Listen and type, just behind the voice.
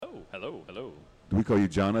Hello, hello. Do we call you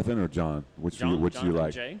Jonathan or John? Which do you Jonathan,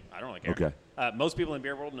 like? Jay. I don't really care. Okay. Most people in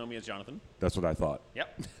beer world know me as Jonathan. That's what I thought.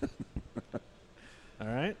 Yep. All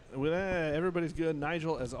right. With everybody's good.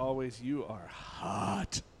 Nigel, as always, you are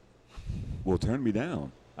hot. Well, turn me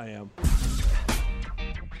down. I am.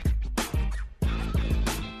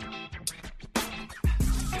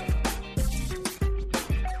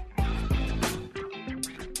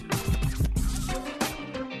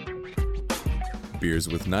 Beers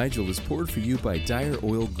with Nigel is poured for you by Dire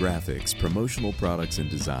Oil Graphics, promotional products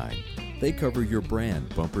and design. They cover your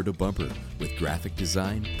brand bumper to bumper with graphic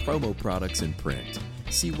design, promo products, and print.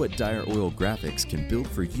 See what Dire Oil Graphics can build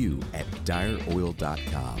for you at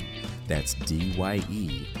direoil.com. That's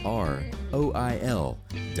DYEROIL.com.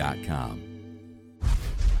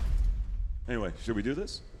 Anyway, should we do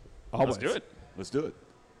this? Let's do it. Let's do it.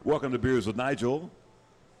 Welcome to Beers with Nigel,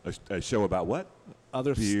 a show about what?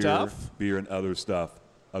 Other Beer, stuff. beer and other stuff,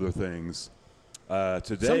 other things.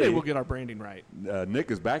 Today, Someday we'll get our branding right.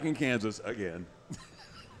 Nick is back in Kansas again.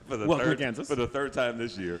 For the Welcome to third, Kansas. For the third time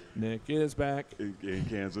this year Nick is back. in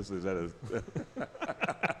Kansas. Is that a...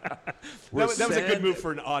 That was a good move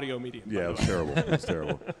for an audio medium. Yeah, it was terrible. It was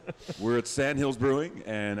terrible. We're at Sandhills Brewing,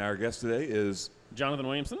 and our guest today is... Jonathan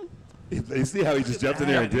Williamson. You see how he just jumped in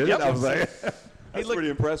there and did Yep. it? I was like, that's look, pretty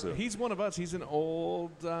impressive. He's one of us. He's an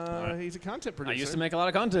old, he's a content producer. I used to make a lot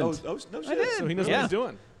of content. no shit. I did. So he knows Yeah. what he's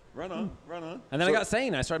doing. Run on. And then I got sane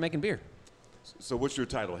and I started making beer. So what's your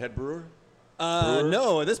title? Head brewer?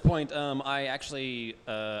 No, at this point, I actually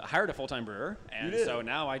hired a full-time brewer, and did? so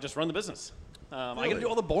now I just run the business. I get Really? to do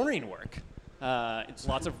all the boring work. It's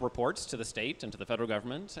lots of reports to the state and to the federal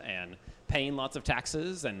government, and paying lots of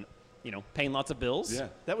taxes, and paying lots of bills. Yeah.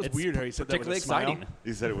 That was It's weird how he said that with a particularly smile. exciting.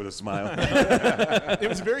 He said it with a smile. It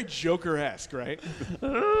was very Joker-esque, right?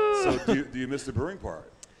 So do you miss the brewing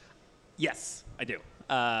part? Yes, I do.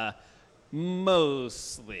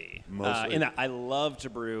 Mostly. Mostly. In that I love to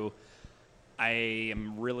brew. I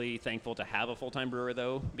am really thankful to have a full-time brewer,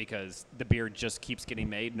 though, because the beer just keeps getting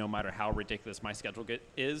made no matter how ridiculous my schedule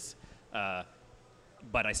is.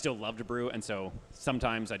 But I still love to brew, and so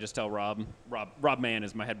sometimes I just tell Rob Mann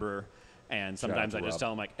is my head brewer, and sometimes to I just Rob.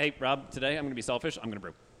 tell him, like, hey, Rob, today I'm going to be selfish. I'm going to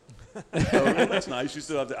brew. Oh, well, that's nice. You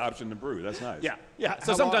still have the option to brew. That's nice. Yeah.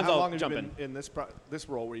 So How sometimes how I'll long have jump you in. been in this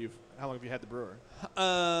role where how long have you had the brewer?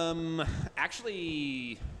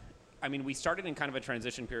 Actually, I mean, we started in kind of a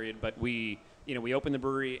transition period, but we opened the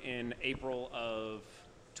brewery in April of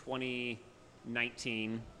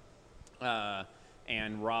 2019,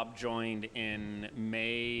 and Rob joined in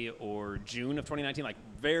May or June of 2019, like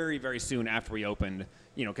very, very soon after we opened,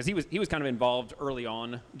 because he was kind of involved early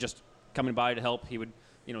on, just coming by to help. He would,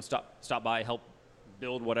 stop by, help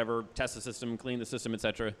build whatever, test the system, clean the system,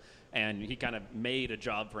 etc. And he kind of made a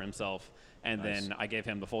job for himself. And Nice. then I gave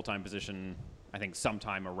him the full-time position, I think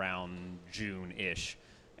sometime around June-ish.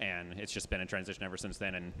 And it's just been a transition ever since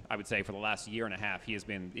then. And I would say for the last year and a half, he has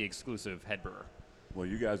been the exclusive head brewer. Well,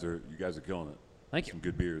 you guys are killing it. Thank you. Some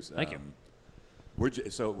good beers. Thank you.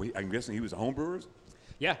 I'm guessing he was a home brewer?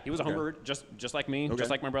 Yeah, he was a Okay. home brewer, just like me, Okay. just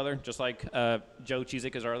like my brother, just like Joe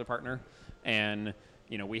Cheezick is our other partner. And,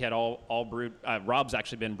 we had all brewed. Rob's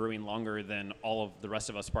actually been brewing longer than all of the rest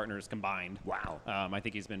of us partners combined. Wow. I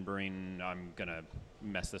think he's been brewing, I'm going to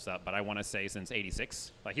mess this up, but I want to say since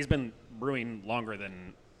 86. Like, he's been brewing longer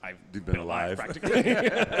than I've You've been been alive, alive. practically.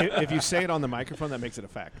 If you say it on the microphone, that makes it a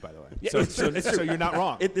fact, by the way. Yeah, So you're not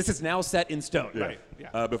wrong. This is now set in stone. Yeah. Right,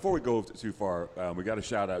 yeah. Before we go too far, we got to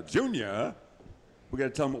shout out Junior. We got to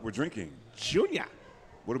tell him what we're drinking. Junior.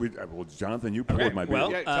 What do we? Well, Jonathan, you poured my beer.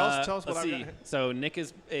 Well, Yeah, tell us what let's I've see. got. So Nick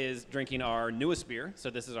is drinking our newest beer.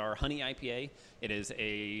 So this is our Honey IPA. It is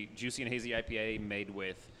a juicy and hazy IPA made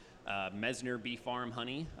with Mesner Bee Farm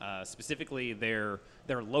honey, specifically their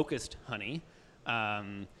locust honey,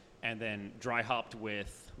 and then dry hopped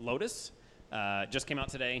with Lotus. Just came out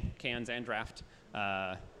today, cans and draft.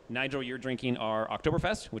 Nigel, you're drinking our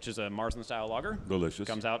Oktoberfest, which is a Marsden style lager. Delicious.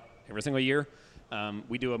 Comes out every single year.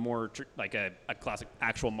 We do a more like a classic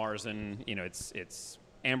actual Marsden. It's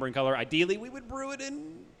amber in color. Ideally, we would brew it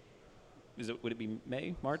in. Would it be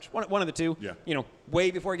May, March? One of the two. Yeah.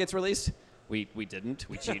 Way before it gets released. We didn't.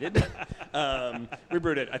 We cheated. We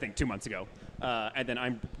brewed it, I think, 2 months ago. And then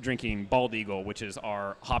I'm drinking Bald Eagle, which is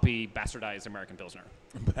our hoppy bastardized American Pilsner.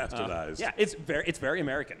 Bastardized. Yeah, it's very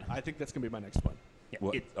American. I think that's going to be my next one. Yeah,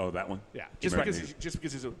 What? That one? Yeah. American Just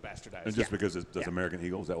because it's bastardized. And just because it's American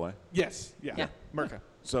Eagle, is that why? Yes. Yeah. Yeah. Merca.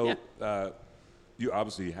 So you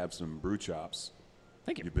obviously have some brew chops.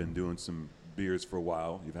 Thank you. You've been doing some beers for a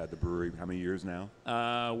while. You've had the brewery how many years now?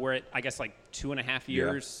 We're at, I guess, like 2.5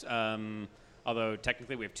 years. Although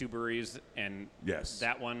technically we have two breweries, and Yes.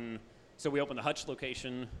 that one So we opened the Hutch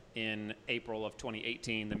location in April of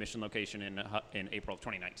 2018, the Mission location in April of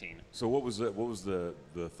 2019. So what was the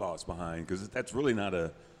thoughts behind? Because that's really not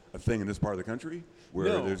a thing in this part of the country where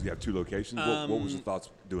No. you have two locations. What was the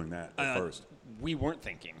thoughts doing that at first? We weren't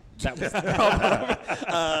thinking. That was the problem.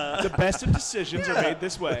 The best of decisions are made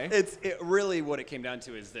this way. It really what it came down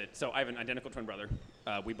to is that, so I have an identical twin brother.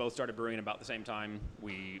 We both started brewing about the same time.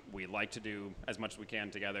 We like to do as much as we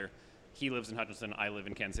can together. He lives in Hutchinson. I live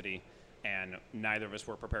in Kansas City. And neither of us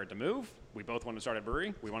were prepared to move. We both wanted to start a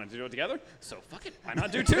brewery. We wanted to do it together. So fuck it. Why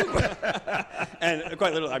not do two? And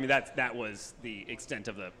quite literally, I mean, that was the extent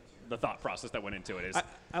of the thought process that went into it. Is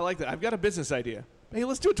I like that. I've got a business idea. Hey,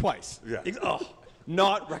 let's do it twice. Yeah.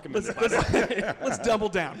 Not recommended. by the way. Let's double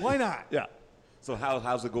down. Why not? Yeah. So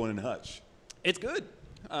how's it going in Hutch? It's good.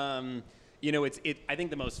 I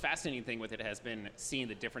think the most fascinating thing with it has been seeing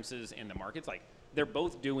the differences in the markets. Like, they're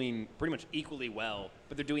both doing pretty much equally well,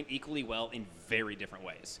 but they're doing equally well in very different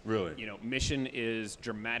ways. Really? Mission is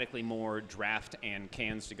dramatically more draft and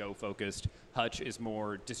cans to go focused. Hutch is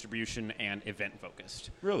more distribution and event focused.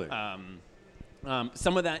 Really?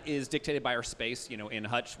 Some of that is dictated by our space. In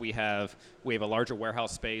Hutch, we have a larger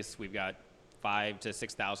warehouse space. We've got 5,000 to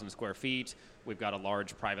 6,000 square feet. We've got a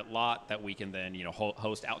large private lot that we can then,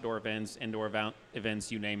 host outdoor events, indoor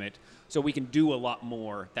events, you name it. So we can do a lot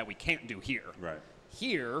more that we can't do here. Right.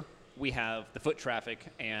 Here, we have the foot traffic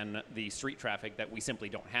and the street traffic that we simply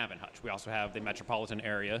don't have in Hutch. We also have the metropolitan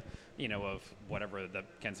area, of whatever the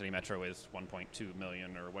Kansas City Metro is, 1.2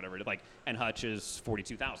 million or whatever it is, and Hutch is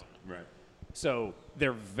 42,000. Right. So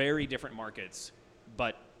they're very different markets,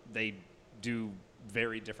 but they do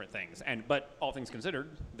very different things. But all things considered,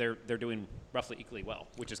 they're doing roughly equally well,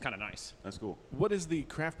 which is kind of nice. That's cool. What is the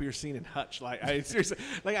craft beer scene in Hutch like? I seriously,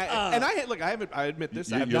 I admit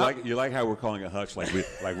this. You like how we're calling it Hutch, like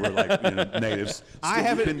we're natives. I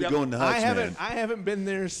haven't been going to Hutch, man. I haven't been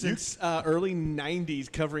there since early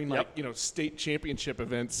 '90s, covering state championship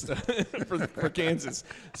events for Kansas.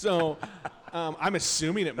 So I'm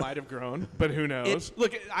assuming it might have grown, but who knows?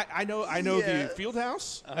 Look, I know the field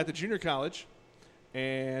house at the junior college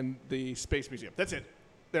and the Space Museum. That's it.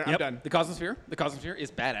 There, I'm done. The Cosmosphere. The Cosmosphere is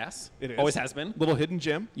badass. It is. Always has been. Little hidden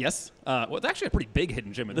gem. Yes. Well, it's actually a pretty big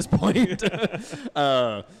hidden gem at this point.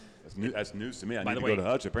 That's news to me. I By need the to way, go to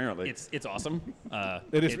Hutch, apparently. It's awesome.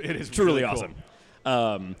 It is truly really cool.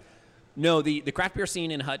 awesome. No, the craft beer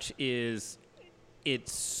scene in Hutch it's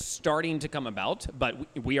starting to come about, but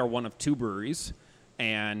we are one of two breweries,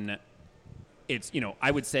 and it's,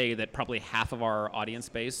 I would say that probably half of our audience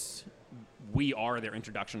base, we are their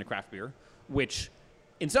introduction to craft beer, which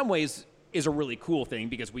in some ways is a really cool thing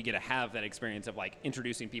because we get to have that experience of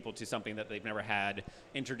introducing people to something that they've never had,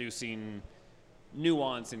 introducing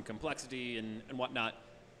nuance and complexity and whatnot.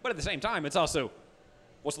 But at the same time, it's also,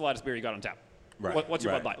 what's the lightest beer you got on tap? Right. What's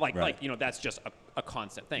your Right. Bud Light? Right. That's just a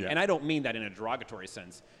constant thing. Yeah. And I don't mean that in a derogatory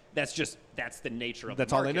sense. That's the nature of That's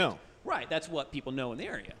the all they market. know. Right. That's what people know in the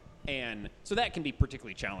area. And so that can be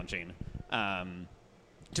particularly challenging.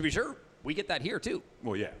 To be sure, we get that here too.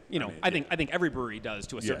 Well, yeah. I think every brewery does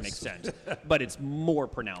to a certain Yes. extent, but it's more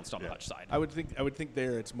pronounced on the Hutch side. I would think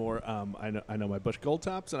there it's more. I know my Busch Gold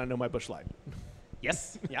Tops and I know my Busch Light.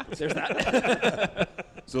 Yes. Yeah. There's that.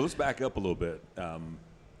 So let's back up a little bit.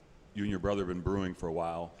 You and your brother have been brewing for a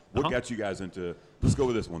while. What got you guys into? Let's go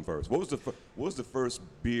with this one first. What was the first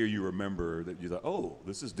beer you remember that you thought, oh,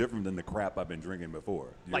 this is different than the crap I've been drinking before?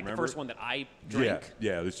 Do you remember? The first one that I drank.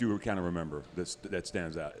 Yeah, that you kind of remember that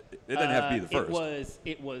stands out. It doesn't have to be the first.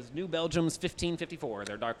 It was New Belgium's 1554,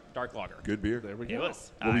 their dark lager. Good beer. There we It go.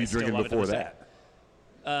 was. What were I you still drinking love it to before this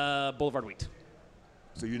that? day. Boulevard Wheat.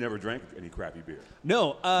 So you never drank any crappy beer?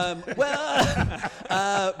 No. Red.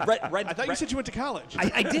 I thought you said you went to college.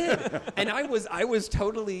 I did, and I was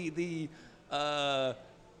totally the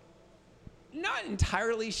not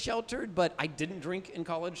entirely sheltered, but I didn't drink in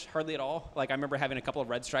college hardly at all. I remember having a couple of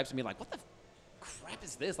Red Stripes and being like, "What the crap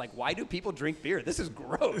is this? Why do people drink beer? This is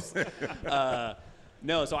gross."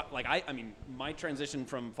 No, so I mean, my transition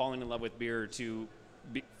from falling in love with beer to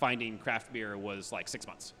finding craft beer was 6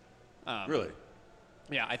 months. Really?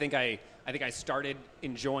 Yeah, I think I started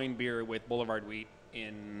enjoying beer with Boulevard Wheat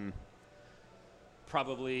in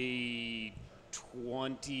probably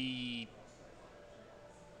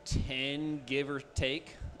 2010, give or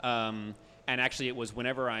take. And actually, it was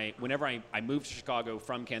whenever I moved to Chicago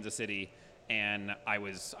from Kansas City, and I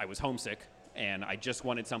was homesick, and I just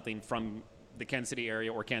wanted something from the Kansas City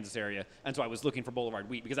area or Kansas area, and so I was looking for Boulevard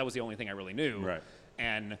Wheat because that was the only thing I really knew. Right.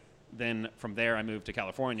 And then from there, I moved to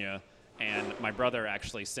California. And my brother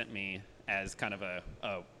actually sent me as kind of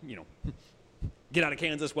get out of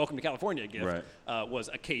Kansas, welcome to California gift, Right. was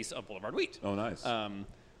a case of Boulevard Wheat. Oh, nice.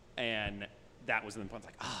 And that was the point.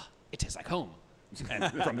 Like, it tastes like home.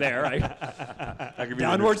 And from there, That could be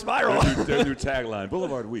downward spiral. Their new tagline: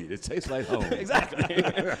 Boulevard Wheat. It tastes like home. exactly.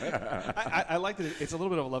 I like that it's a little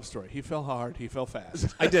bit of a love story. He fell hard, he fell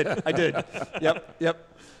fast. I did. Yep.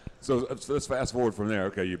 So let's fast forward from there.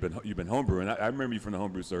 Okay, you've been homebrewing. I remember you from the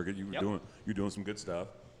homebrew circuit. You were doing some good stuff.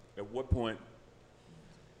 At what point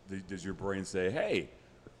does your brain say, "Hey,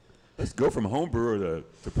 let's go from homebrewer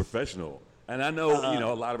to professional"? And I know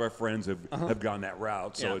a lot of our friends have gone that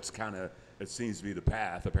route. So it's kind of it seems to be the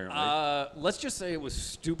path apparently. Let's just say it was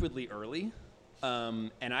stupidly early.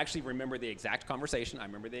 And I actually remember the exact conversation. I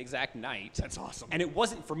remember the exact night. That's awesome. And it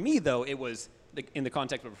wasn't for me though. It was in the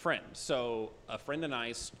context of a friend. So a friend and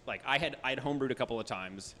I, I'd homebrewed a couple of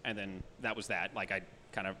times, and then that was that. Like I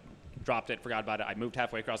kind of dropped it, forgot about it. I moved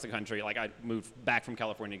halfway across the country. Like I moved back from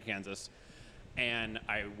California to Kansas, and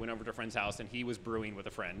I went over to a friend's house, and he was brewing with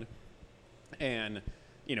a friend, and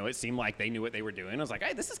it seemed like they knew what they were doing. I was like,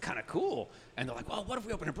 hey, this is kind of cool. And they're like, well, what if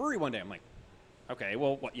we open a brewery one day? I'm like, okay,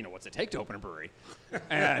 well, what's it take to open a brewery?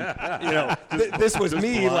 And this was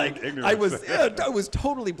me, blind like ignorance. I was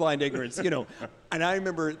totally blind ignorance, And I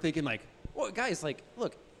remember thinking, like, well, guys, like,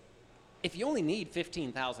 look, if you only need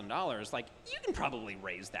 $15,000, like, you can probably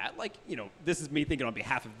raise that. Like, this is me thinking on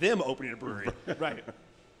behalf of them opening a brewery, right?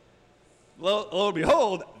 Lo and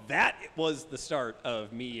behold, that was the start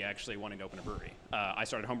of me actually wanting to open a brewery. I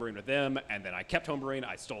started homebrewing with them, and then I kept homebrewing.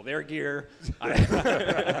 I stole their gear,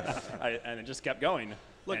 and it just kept going.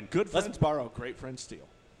 Look, And good friends borrow, great friends steal.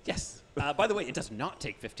 Yes. By the way, it does not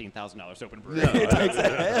take $15,000 to open a brewery. It takes a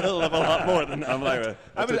hell of a lot more than that. I'm like,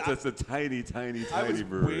 that's a tiny I was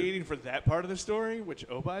brewery. waiting for that part of the story, which,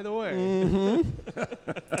 oh, by the way.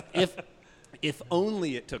 If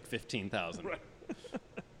only it took $15,000. Right.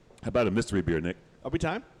 How about a mystery beer, Nick? Are we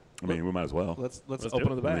time? I mean, we might as well. Let's do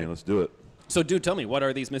open it. the bag. I mean, let's do it. So, dude, tell me, what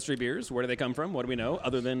are these mystery beers? Where do they come from? What do we know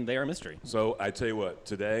other than they are mystery? So I tell you what,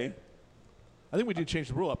 today, I think we need to change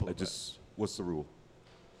the rule up a I little just what's the rule? bit.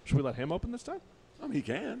 Should we let him open this time? I mean, he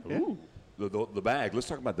can. Yeah. Ooh. The bag. Let's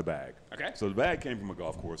talk about the bag. Okay. So the bag came from a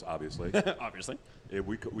golf course, obviously. Obviously.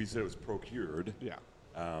 We said it was procured. Yeah.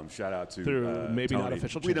 Shout out to Through maybe not Tony.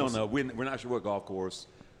 official We don't channels. know. We're not sure what golf course.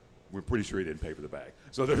 We're pretty sure he didn't pay for the bag.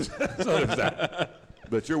 So there's that.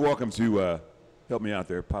 But you're welcome to help me out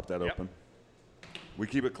there. Pop that Yep. open. We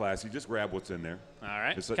keep it classy. Just grab what's in there. All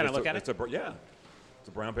right. It's a- Can I it's look a- at it's it? Yeah. It's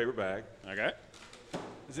a brown paper bag. Okay.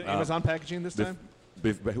 Is it Amazon packaging this time?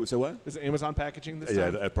 Say what? Is it Amazon packaging this Yeah,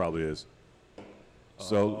 time? that probably is.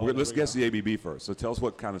 So let's guess the ABV first. So tell us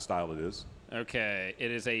what kind of style it is. Okay. It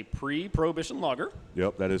is a pre-prohibition lager.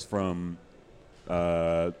 Yep, that is from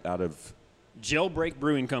out of Jailbreak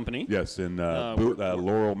Brewing Company. yes in we're-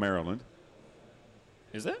 Laurel, Maryland.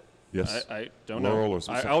 Is it? Yes. I don't Laurel know. or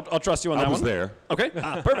some- I'll trust you on I that was one. there. Okay.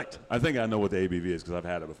 Perfect. I think I know what the ABV is because I've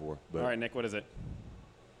had it before. But All right, Nick, what is it?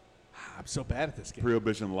 I'm so bad at this game.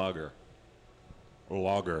 Prohibition lager, or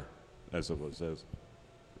lager, as it says.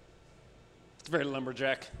 It's very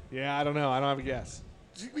lumberjack. Yeah, I don't know. I don't have a guess.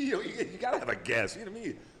 You gotta have a guess. You know what I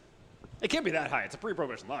mean? It can't be that high. It's a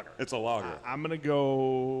pre-prohibition lager. It's a lager. I'm going to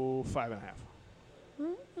go 5.5.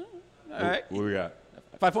 All right. What we got?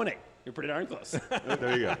 5.8. You're pretty darn close.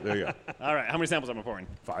 There you go. There you go. All right. How many samples am I pouring?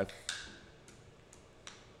 5.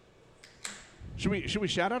 Should we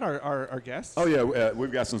shout out our guests? Oh yeah,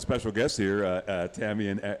 we've got some special guests here. Tammy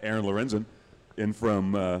and Aaron Lorenzen, in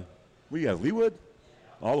from we got Leawood,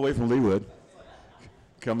 all the way from Leawood.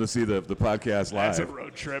 Come to see the podcast live. That's a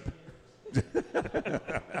road trip.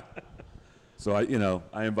 So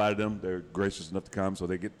I invited them. They're gracious enough to come, so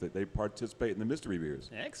they participate in the mystery beers.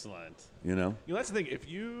 Excellent. You know, That's the thing. If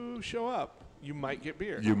you show up, you might get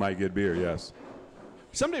beer. you might get beer. Yes.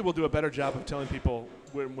 Someday we'll do a better job of telling people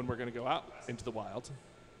when we're going to go out into the wild.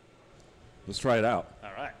 Let's try it out.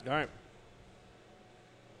 All right. All right.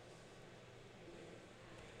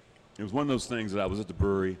 It was one of those things that I was at the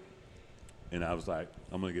brewery, and I was like,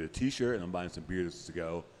 I'm going to get a T-shirt and I'm buying some beers to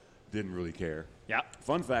go. Didn't really care. Yeah.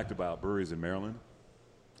 Fun fact about breweries in Maryland,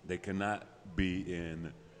 they cannot be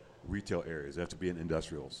in retail areas. They have to be in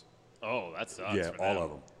industrials. Oh, that sucks. Yeah, for all them. of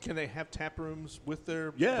them. Can they have tap rooms with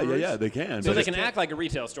their Yeah, breweries? they can. So But they it's- can act like a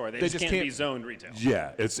retail store. They just can't be zoned retail.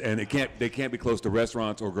 Yeah, they can't be close to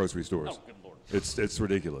restaurants or grocery stores. Oh, good Lord. It's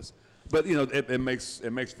ridiculous. But it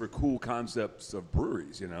makes for cool concepts of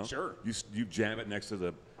breweries. Sure. You jam it next to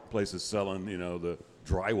the places selling the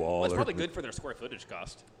drywall. Well, it's or- probably good for their square footage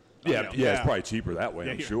cost. Yeah, You know. it's probably cheaper that way.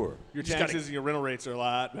 I'm sure. Your Just gotta- taxes and your rental rates are a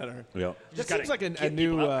lot better. Yeah. This gotta seems like a get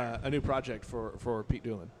new people out a new project for Pete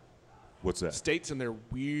Doolin. What's that? States and their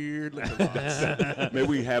weird liquor laws. Maybe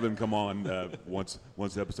we have him come on once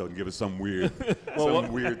episode and give us some weird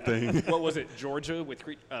weird thing. What was it? Georgia with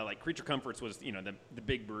Creature Comforts was the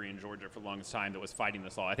big brewery in Georgia for the longest time that was fighting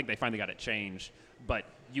this law. I think they finally got it changed, but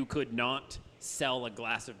you could not sell a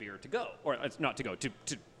glass of beer to go, or it's not to go to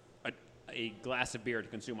a glass of beer to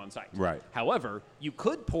consume on site. Right. However, you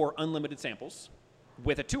could pour unlimited samples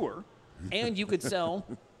with a tour, and you could sell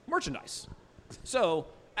merchandise. So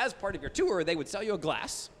as part of your tour, they would sell you a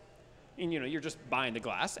glass, and you're just buying the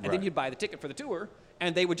glass, and then you'd buy the ticket for the tour,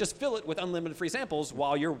 and they would just fill it with unlimited free samples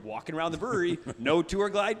while you're walking around the brewery. No tour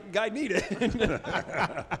guide needed.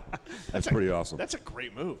 That's pretty awesome. That's a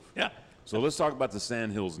great move. Yeah. So let's talk about the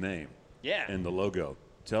Sandhills name. Yeah. And the logo.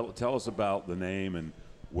 Tell us about the name and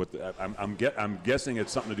what I'm guessing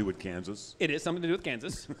it's something to do with Kansas. It is something to do with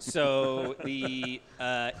Kansas. So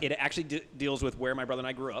it actually deals with where my brother and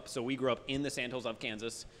I grew up. So we grew up in the Sandhills of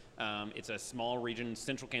Kansas. It's a small region,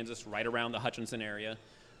 central Kansas, right around the Hutchinson area.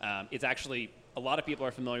 It's actually, a lot of people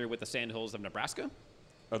are familiar with the Sandhills of Nebraska.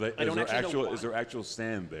 Is there actual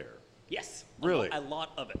sand there? Yes. Really? A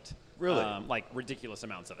lot of it. Really? Like ridiculous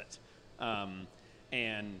amounts of it.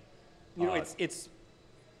 And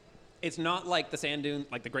it's not like the sand dune,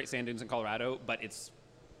 like the Great Sand Dunes in Colorado, but it's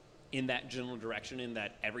in that general direction in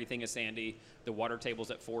that everything is sandy. The water table's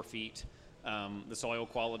at 4 feet. The soil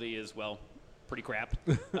quality is, pretty crap.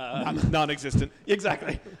 Non-existent.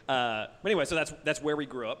 Exactly. But anyway, so that's where we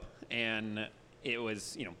grew up, and it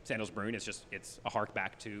was, Sandhills Brewing. It's a hark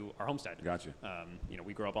back to our homestead. Gotcha.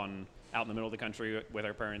 We grew up out in the middle of the country with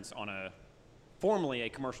our parents on formerly a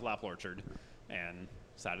commercial apple orchard, and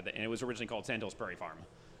decided that, and it was originally called Sandhills Prairie Farm.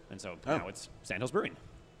 And so now it's Sandhills Brewing.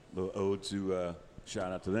 Little ode to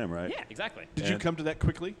shout out to them, right? Yeah, exactly. Did you come to that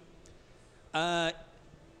quickly? I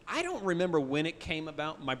don't remember when it came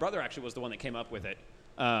about. My brother actually was the one that came up with it.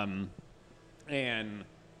 And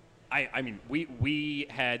I mean, we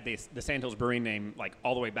had the Sandhills Brewing name like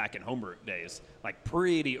all the way back in homebrew days, like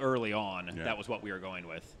pretty early on. Yeah. That was what we were going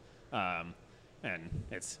with. And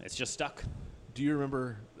it's just stuck. Do you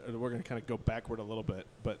remember, we're going to kind of go backward a little bit,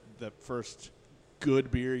 but the first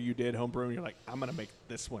good beer you did homebrewing, you're like, I'm going to make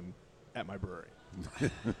this one at my brewery?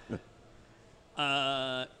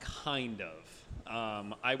 Kind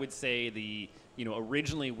of. I would say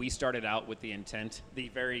originally we started out with the intent, the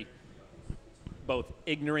very both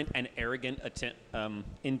ignorant and arrogant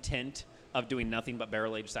intent of doing nothing but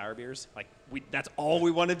barrel-aged sour beers. Like that's all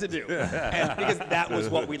we wanted to do, and because that was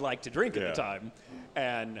what we liked to drink at the time.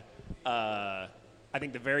 And I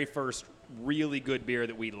think the very first really good beer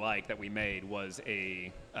that we made was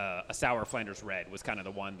a sour Flanders Red. Was kind of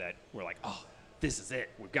the one that we're like, oh, this is it.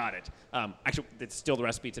 We've got it. Actually, it's still the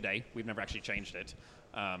recipe today. We've never actually changed it.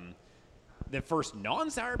 The first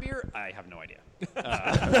non-sour beer, I have no idea.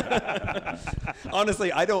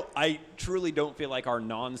 Honestly, I truly don't feel like our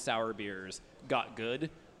non-sour beers got good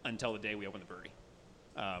until the day we opened the brewery.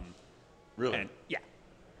 Really? And yeah.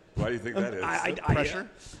 Why do you think that is? Pressure?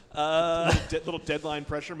 Little deadline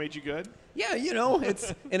pressure made you good? Yeah,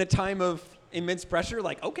 it's in a time of immense pressure,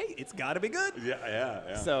 like, okay, it's got to be good.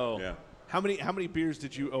 Yeah. So yeah. How many beers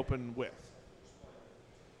did you open with?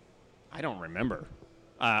 I don't remember.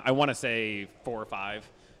 I want to say 4 or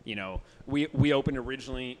 5. We opened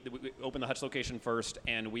originally. We opened the Hutch location first,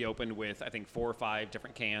 and we opened with I think 4 or 5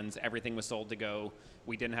 different cans. Everything was sold to go.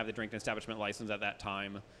 We didn't have the drinking establishment license at that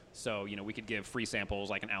time, so we could give free samples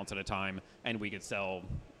like an ounce at a time, and we could sell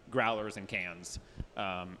growlers and cans.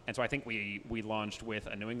 And so I think we launched with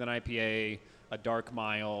a New England IPA, a dark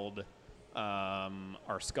mild,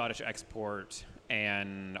 our Scottish export,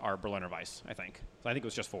 and our Berliner Weiss. I think. So I think it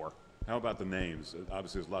was just 4. How about the names?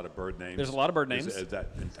 Obviously, there's a lot of bird names. There's a lot of bird names. Is that,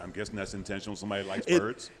 I'm guessing that's intentional. Somebody likes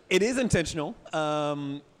birds. It is intentional,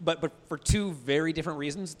 but for 2 very different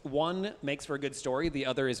reasons. One makes for a good story. The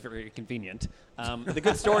other is very convenient. The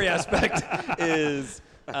good story aspect is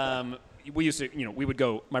we used to, we would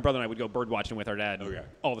go. My brother and I would go bird watching with our dad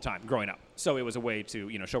all the time growing up. So it was a way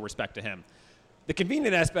to show respect to him. The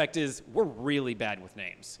convenient aspect is we're really bad with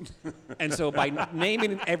names. And so by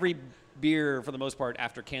naming every beer, for the most part,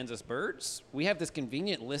 after Kansas birds, we have this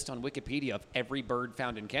convenient list on Wikipedia of every bird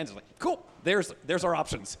found in Kansas. Like, cool, there's our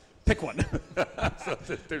options. Pick one. By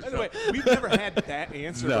the way, we've never had that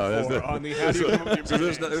answer before on the how do you come up with your beer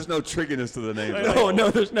names. There's no trickiness to the name.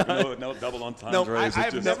 No, there's not. No double entendres.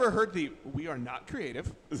 I've never heard we are not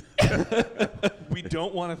creative. We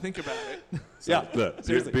don't want to think about it. So, Yeah, look,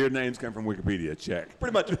 seriously. beer names come from Wikipedia. Check.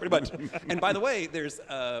 Pretty much. And by the way, there's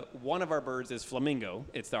one of our birds is flamingo.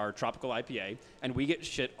 It's our tropical IPA, and we get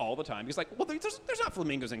shit all the time. Because like, well, there's not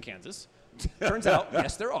flamingos in Kansas. Turns out,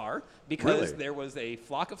 yes, there are, because Really? there was a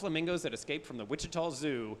flock of flamingos that escaped from the Wichita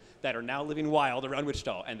Zoo that are now living wild around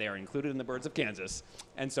Wichita, and they are included in the birds of Kansas.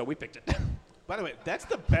 And so we picked it. By the way, that's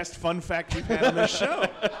the best fun fact we've had on this show.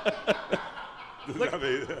 I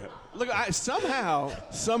mean, Look,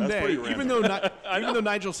 someday, pretty even though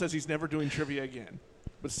Nigel says he's never doing trivia again,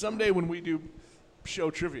 but someday when we do show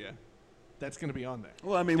trivia, that's going to be on there.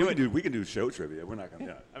 well, I mean, we can do show trivia. We're not going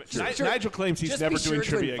to. I mean, Nigel claims he's Just never be sure doing to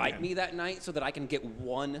trivia invite again. me that night so that I can get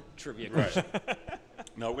one trivia question.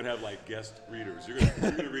 No, we're going to have like guest readers. You're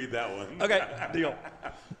going to read that one. Okay, deal.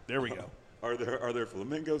 There we go. Are there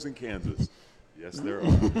flamingos in Kansas? Yes, there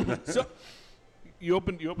are. So you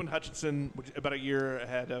opened Hutchinson about a year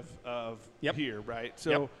ahead of Yep. here, right? So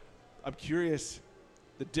Yep. I'm curious,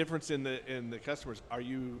 the difference in the customers.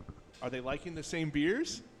 Are they liking the same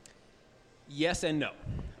beers? Yes and no.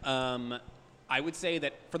 I would say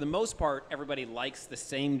that for the most part, everybody likes the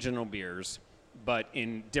same general beers, but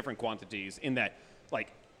in different quantities. In that,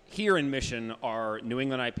 like here in Mission, our New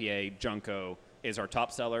England IPA, Junko, is our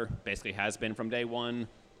top seller. Basically has been from day one,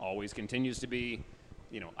 always continues to be.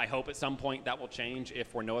 You know, I hope at some point that will change. If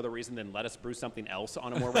for no other reason than let us brew something else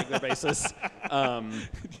on a more regular basis. I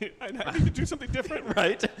need to do something different.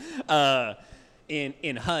 Right?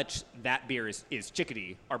 In Hutch, that beer is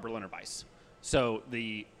Chickadee, our Berliner Weiss. So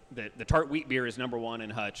the tart wheat beer is number one in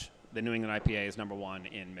Hutch. The New England IPA is number one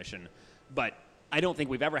in Mission. But I don't think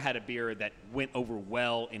we've ever had a beer that went over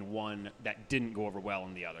well in one that didn't go over well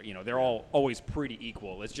in the other. You know, they're all always pretty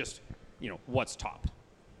equal. It's just, you know, what's top.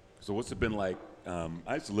 So what's it been like? I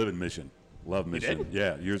used to live in Mission. Love Mission. did?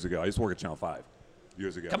 Yeah, years ago. I used to work at Channel 5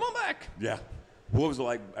 years ago. Come on back. Yeah. What was it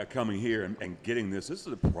like coming here and getting this? This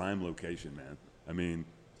is a prime location, man. I mean,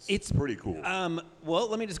 it's pretty cool. Well,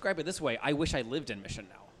 let me describe it this way. I wish I lived in Mission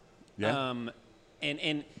now. Yeah.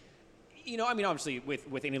 And you know, I mean, obviously,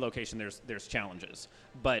 with any location, there's challenges.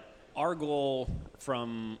 But our goal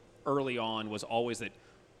from early on was always that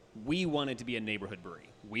we wanted to be a neighborhood brewery.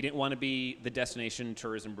 We didn't want to be the destination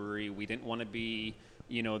tourism brewery. We didn't want to be,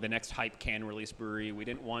 you know, the next hype can release brewery. We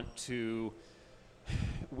didn't want to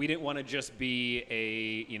just be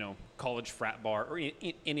a, you know, college frat bar or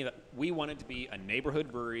any of that. We wanted to be a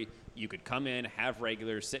neighborhood brewery. You could come in, have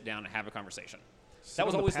regulars, sit down, and have a conversation. That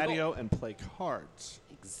was always the patio and play cards.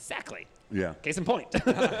 Exactly. Yeah. Case in point.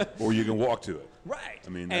 Or you can walk to it. Right. I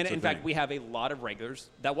mean, and that's in the fact, thing. we have a lot of regulars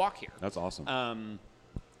that walk here. That's awesome.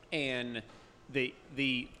 And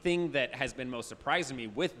the thing that has been most surprising to me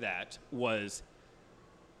with that was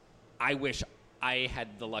I wish I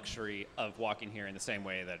had the luxury of walking here in the same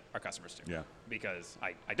way that our customers do. Yeah. Because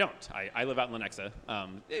I don't. I live out in Lenexa,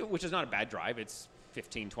 which is not a bad drive. It's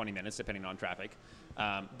 15, 20 minutes, depending on traffic.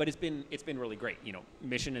 But it's been really great. You know,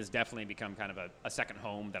 Mission has definitely become kind of a second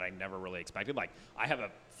home that I never really expected. Like, I have a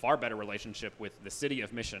far better relationship with the city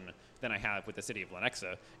of Mission than I have with the city of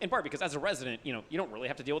Lenexa. In part because as a resident, you know, you don't really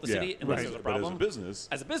have to deal with the city unless there's a problem. But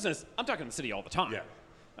as a business, I'm talking to the city all the time.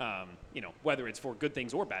 Yeah. You know, whether it's for good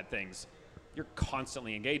things or bad things, you're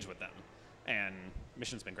constantly engaged with them. And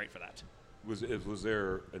Mission's been great for that. was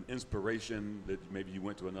there an inspiration that maybe you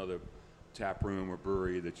went to another tap room or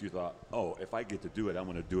brewery that you thought, oh, if I get to do it, I'm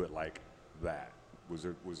going to do it like that? Was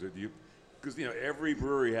it you? Because, you know, every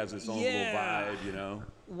brewery has its own little vibe, you know?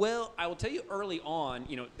 Well, I will tell you early on,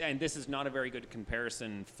 you know, and this is not a very good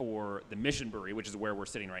comparison for the Mission Brewery, which is where we're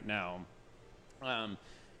sitting right now.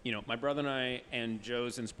 You know, my brother and I and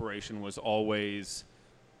Joe's inspiration was always,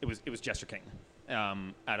 it was Jester King,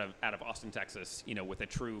 out of Austin, Texas, you know, with a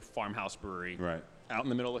true farmhouse brewery. Right. Out in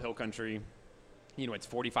the middle of the hill country. You know, it's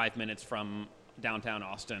 45 minutes from downtown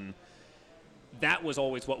Austin. That was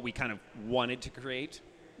always what we kind of wanted to create.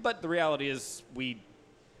 But the reality is we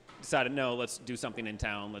decided, no, let's do something in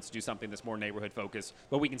town. Let's do something that's more neighborhood focused.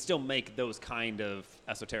 But we can still make those kind of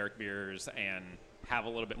esoteric beers and have a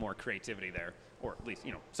little bit more creativity there. Or at least,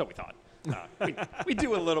 you know, so we thought. We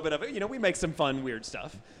do a little bit of it. You know, we make some fun, weird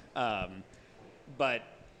stuff. But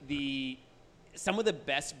some of the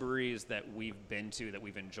best breweries that we've been to, that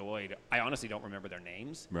we've enjoyed, I honestly don't remember their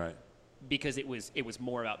names. Right. Because it was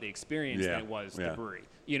more about the experience than it was the brewery.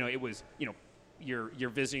 You know, it was, you know, you're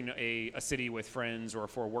visiting a city with friends or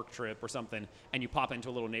for a work trip or something, and you pop into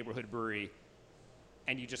a little neighborhood brewery,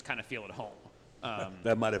 and you just kind of feel at home.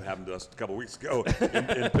 That might have happened to us a couple weeks ago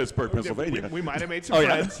in Pittsburgh, Pennsylvania. We might have made some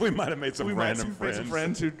friends. We might have made some random made some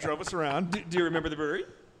friends who drove us around. Do you remember the brewery?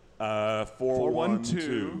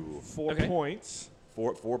 412. 4 Okay. points.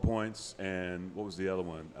 4 points, and what was the other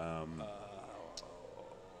one?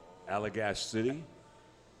 Allagash City.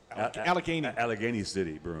 Allegheny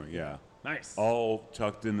City Brewing, yeah. Nice. All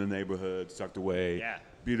tucked in the neighborhood, tucked away. Yeah.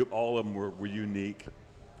 Beautiful. All of them were unique,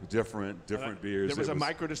 different beers. There was a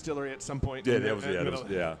micro distillery at some point. Yeah, in that was, the yeah, that middle.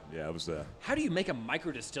 was, yeah, it was. How do you make a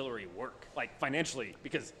micro distillery work, like financially?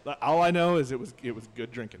 Because All I know is it was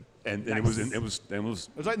good drinking. And Nice. it was It was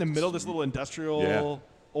right in the middle of this little industrial, Yeah.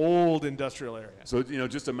 old industrial area. So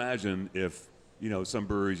just imagine if some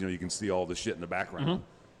breweries you can see all the shit in the background. Mm-hmm.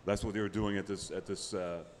 That's what they were doing at this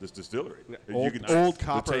distillery. Old- You could- old the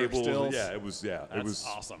copper tables, stills. Yeah, it was. Yeah, it That's was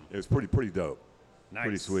awesome. It was pretty dope. Nice.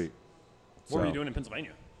 Pretty sweet. What were So, you doing in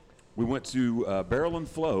Pennsylvania? We went to Barrel and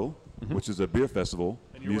Flow, which is a beer festival,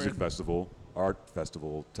 And you were music in- festival, art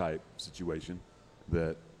festival type situation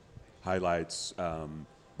that highlights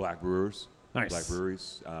black brewers, Nice. black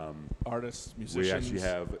breweries. Artists, musicians. We actually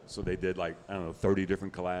have, so they did 30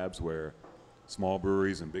 different collabs where small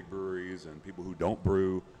breweries and big breweries and people who don't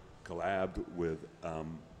brew collabed with,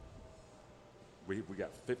 we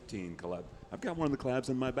got 15 collabs. I've got one of the collabs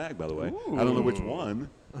in my bag, by the way. I don't know which one.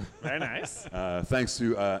 Very nice. Thanks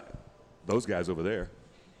to those guys over there,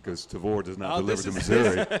 because Tavor does not deliver this to is-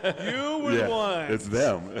 Missouri. You were Yeah, one. it's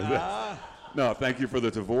them. No, thank you for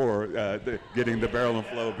the Tavor, getting the Barrel and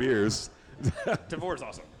Flow beers. Tavor is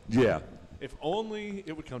awesome. Yeah. If only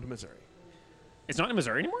it would come to Missouri. It's not in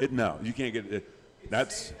Missouri anymore? No, you can't get it.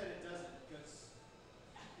 That's.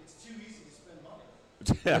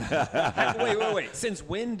 Wait. Since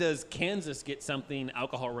when does Kansas get something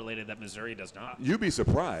alcohol related that Missouri does not? You'd be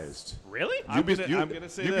surprised. Really? I'm gonna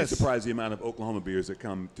say You'd this. be surprised the amount of Oklahoma beers that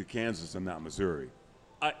come to Kansas and not Missouri.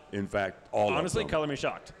 In fact, all Honestly, of them. color me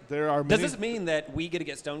shocked. There are Does many, this mean that we get to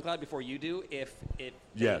get Stone Cloud before you do if they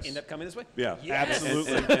Yes. end up coming this way? Yeah. Yes.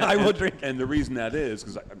 Absolutely. I will drink. And the reason that is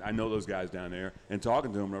because I know those guys down there, and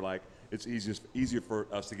talking to them, they're like, it's easier for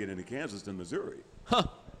us to get into Kansas than Missouri. Huh.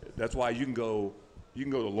 That's why you can go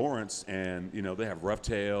to Lawrence, and they have Rough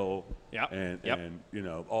Tail, Yep. and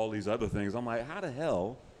all these other things. I'm like, how the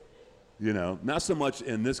hell? Not so much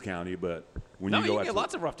in this county, but when No, you you go can out get to-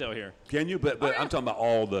 lots of rough tail here. Can you? But yeah. I'm talking about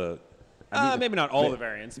all the. Maybe not all the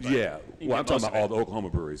variants. But Yeah. you can Well, I'm get talking most about of all it. the Oklahoma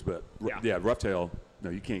breweries, but Yeah. Rough Tail.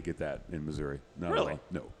 No, you can't get that in Missouri. Not at Really?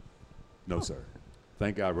 all. No, sir.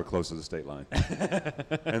 Thank God we're close to the state line,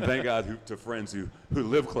 and thank God to friends who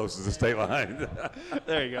live close to the state line.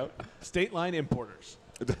 There you go. state line importers.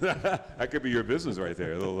 That could be your business right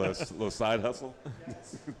there. A little side hustle.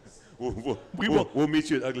 We'll meet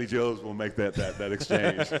you at Ugly Joe's. We'll make that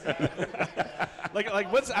exchange.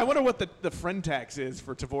 I wonder what the friend tax is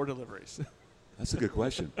for Tavor deliveries. That's a good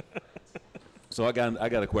question. So I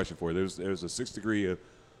got a question for you. There's a 6 degrees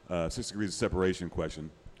of separation question.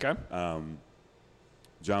 Okay.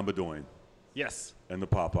 John Bedoin Yes. and the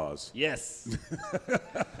Pawpaws. Yes.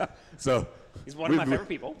 So He's one of my favorite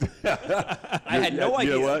people. I had no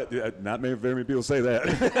idea. You know what? Yeah, not very many people say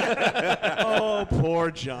that. Oh,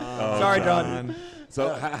 poor John. Sorry, John.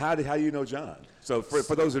 So how do you know John? So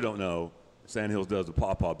for those who don't know, Sandhills does the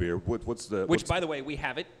Pawpaw beer. Which, by the way, we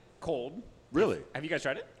have it cold. really? Have you guys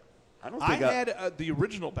tried it? I don't I think had the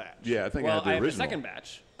original batch. Yeah, I think Well, I had the I have the original. second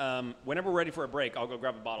batch. Whenever we're ready for a break, I'll go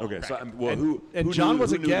grab a bottle. Okay, and so crack it. well, And, who John knew, was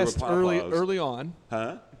who a knew there were guest Pawpaws? early on.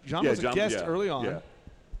 Huh? John was a guest early on. Yeah.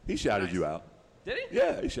 He shouted you out. Did he?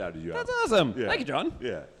 Yeah, he shouted you That's out. awesome. Yeah. Thank you, John.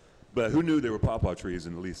 Yeah. But who knew there were pawpaw trees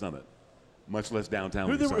in the Lee Summit? Much less downtown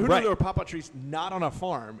Who Lee knew Summit. there were pawpaw trees not on a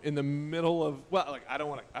farm in the middle of I don't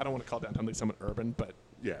want to call downtown Lee Summit urban, but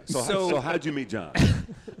Yeah. So So- how did you meet John?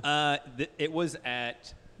 It was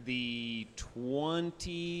at the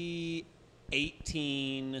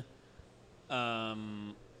 2018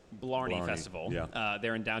 Blarney Blarney, Festival. yeah.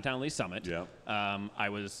 There in downtown Lee Summit. Yeah. I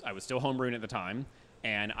was still homebrewing at the time,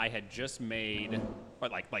 and I had just made, or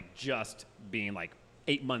like just being like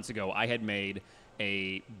 8 months ago, I had made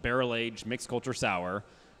a barrel-aged mixed culture sour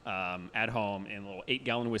at home in a little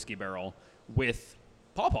 8-gallon whiskey barrel with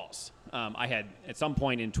pawpaws. I had, at some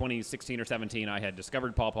point in 2016 or 17, I had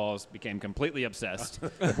discovered pawpaws, became completely obsessed,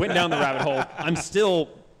 went down the rabbit hole. I'm still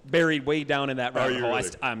buried way down in that rabbit you hole. really?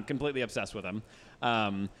 I'm completely obsessed with them.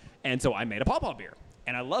 And so I made a pawpaw beer,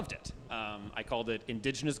 and I loved it. I called it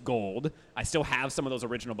Indigenous Gold. I still have some of those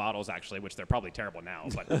original bottles, actually, which they're probably terrible now,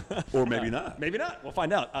 but Or maybe not. maybe not. We'll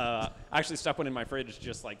find out. I actually stuck one in my fridge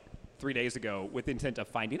just like 3 days ago with the intent of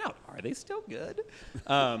finding out, are they still good?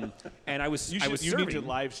 And I was you serving. need to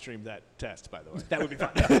live stream that test, by the way. That would be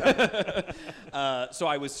fun. So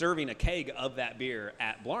I was serving a keg of that beer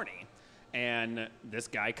at Blarney, and this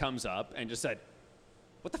guy comes up and just said,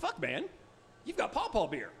 "What the fuck, man? You've got pawpaw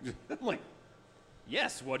beer." I'm like,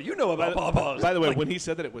 yes, what do you know about pawpaws? By the way, Like, when he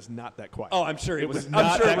said that, it was not that quiet. oh, I'm sure it was not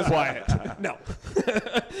I'm sure that it was quiet. No.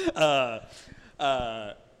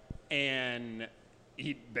 And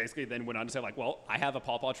he basically then went on to say, like, well, I have a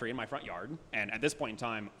pawpaw tree in my front yard, and at this point in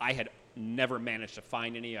time, I had never managed to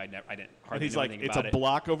find any. I didn't And hardly he's know like, anything it's about a it.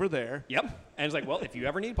 block over there. Yep. And it's like, well, if you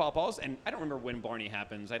ever need pawpaws, and I don't remember when Barney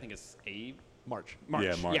happens. I think it's March.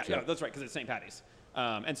 Yeah, March, Yeah, yeah. that's right, because it's St. Patty's.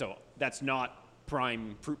 And so that's not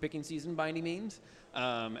prime fruit picking season by any means.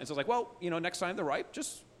 And so I was like, well, next time they're ripe,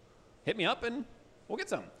 just hit me up and we'll get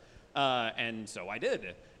some. And so I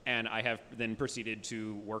did. And I have then proceeded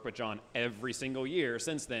to work with John every single year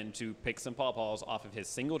since then to pick some pawpaws off of his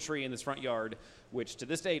single tree in his front yard, which to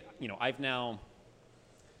this date,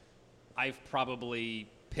 I've probably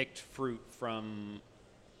picked fruit from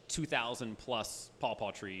 2,000 plus pawpaw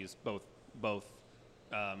trees, both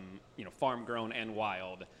farm grown and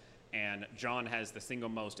wild. And John has the single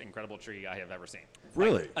most incredible tree I have ever seen.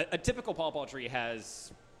 Really? Like, a typical pawpaw tree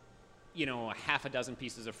has, a half a dozen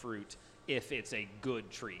pieces of fruit if it's a good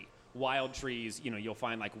tree. Wild trees, you'll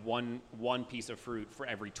find like one piece of fruit for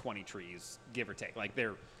every 20 trees, give or take. Like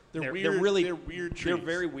they're weird. really They're weird They're trees.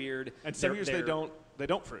 very weird. And some years they don't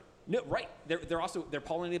fruit. No, right. They're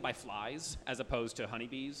pollinated by flies as opposed to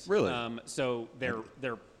honeybees. Really? So they're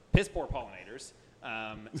piss poor pollinators,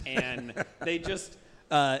 and they just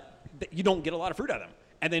you don't get a lot of fruit out of them.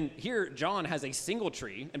 And then here, John has a single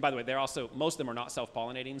tree, and by the way, most of them are not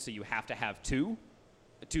self-pollinating, so you have to have two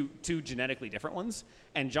genetically different ones.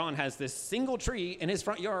 And John has this single tree in his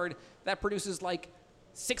front yard that produces like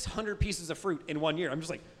 600 pieces of fruit in 1 year. I'm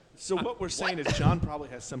just like, So what we're saying is John probably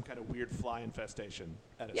has some kind of weird fly infestation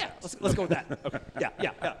at his yeah, house. let's go with that. Okay.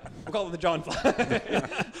 Yeah. We'll call it the John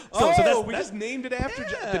fly. We just named it after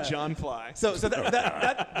the John fly. So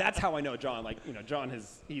that's how I know John. Like, John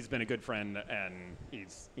he's been a good friend, and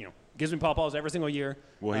he's gives me pawpaws every single year.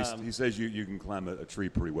 Well, he says you can climb a tree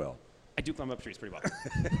pretty well. I do climb up trees pretty well.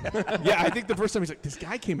 Yeah, I think the first time he's like, this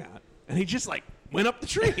guy came out, and he just like went up the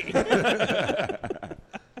tree.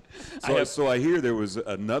 So I hear there was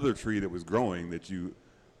another tree that was growing that you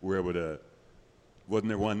were able to. Wasn't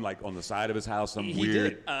there one like on the side of his house? Some He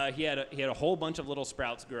weird. did. He had a whole bunch of little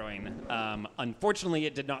sprouts growing. Unfortunately,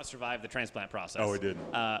 it did not survive the transplant process. Oh, it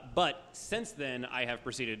didn't. But since then, I have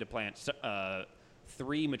proceeded to plant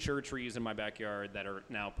 3 mature trees in my backyard that are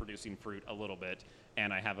now producing fruit a little bit,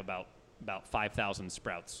 and I have about 5,000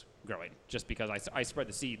 sprouts growing just because I spread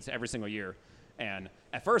the seeds every single year. And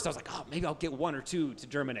at first, I was like, oh, maybe I'll get 1 or 2 to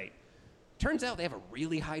germinate. Turns out they have a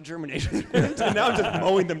really high germination rate, and now I'm just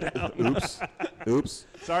mowing them down. Oops.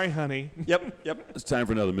 Sorry, honey. Yep. It's time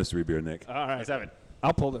for another mystery beer, Nick. All right. Let's have it.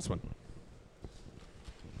 I'll pull this one.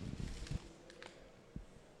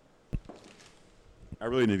 I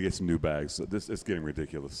really need to get some new bags. It's getting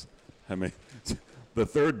ridiculous. I mean, the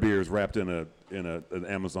third beer is wrapped in an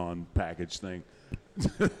Amazon package thing.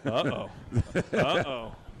 Uh-oh.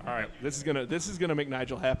 All right. This is gonna make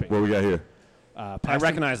Nigel happy. What we got here? I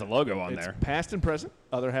recognize the logo on It's there. past and present.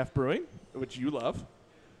 Other Half Brewing, which you love.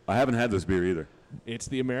 I haven't had this beer either. It's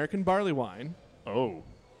the American barley wine. Oh.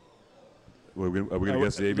 Are we gonna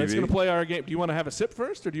guess the ABV? Let's gonna play our game. Do you want to have a sip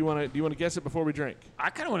first, or do you want to guess it before we drink? I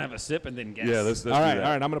kind of want to have a sip and then guess. Yeah, let's all do right.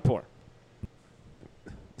 that. I'm gonna pour.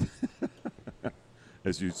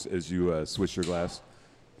 As you switch your glass.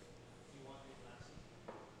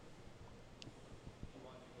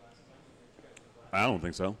 I don't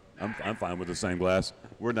think so. I'm fine with the same glass.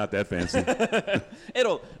 We're not that fancy.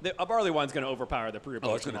 A barley wine's going to overpower the Oh, it's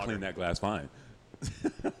pre-republican gonna lager. clean that glass fine.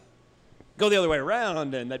 Go the other way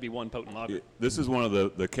around, and that'd be one potent lager. This is one of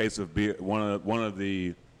the case of beer. One of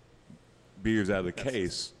the beers out of the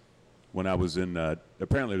case when I was in.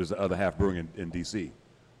 Apparently, there's the Other Half Brewing in D.C.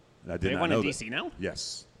 And I did They not one know in that. D.C. now?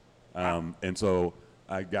 Yes. And so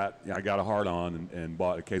I got a hard on and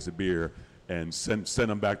bought a case of beer and sent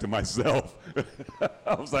them back to myself.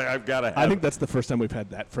 I was like, I've got to have. I think that's the first time we've had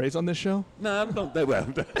that phrase on this show. No, don't. Well,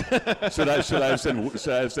 should I have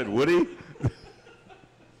said Woody?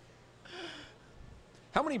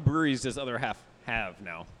 How many breweries does Other Half have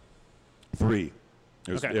now? 3.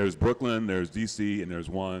 Okay. There's Brooklyn, there's D.C., and there's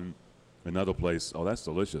another place. Oh, that's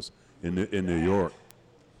delicious in New York.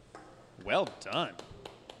 Well done.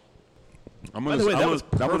 I'm By gonna the way, that was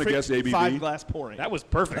gonna guess the perfect ABV. 5-glass pouring. That was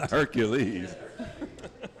perfect. Hercules.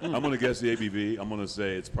 I'm gonna guess the ABV. I'm gonna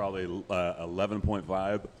say it's probably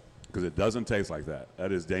 11.5 because it doesn't taste like that.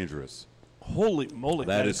 That is dangerous. Holy moly,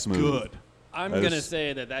 That is smooth. good. I'm That going to is-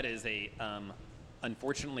 say that is a,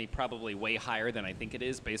 unfortunately, probably way higher than I think it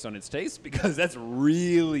is based on its taste because that's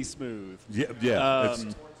really smooth. Yeah.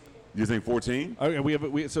 You think 14?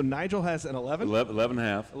 Okay, so Nigel has an 11. 11 and a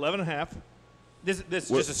half. 11 and a half. This is just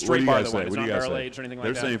a What do straight you bar guys of the say? wine. It's What do not you guys barrel say? aged or anything like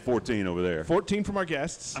They're that. saying 14 over there. 14 from our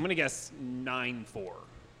guests. I'm going to guess 9.4.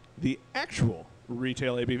 The actual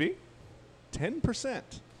retail ABV, 10%.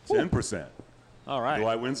 10%. All right. Do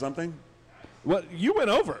I win something? Well, you went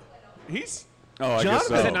over. He's Oh, I guess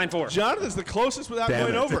so. I said 9.4. Jonathan's the closest without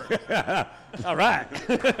Damn going it. over. All right.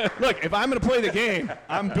 Look, if I'm going to play the game,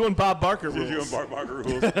 I'm doing Bob Barker Did you rules. and Bart Barker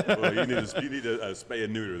rules? Well, you need to spay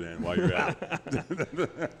and neuter then while you're at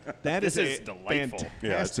it. That This is a delightful. fantastic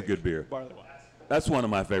Yeah, it's a good beer. barley wine. That's one of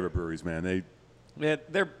my favorite breweries, man. Yeah,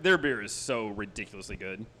 their beer is so ridiculously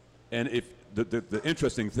good. And if the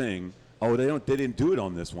interesting thing, they didn't do it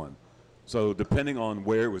on this one. So depending on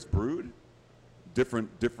where it was brewed, the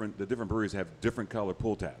different breweries have different color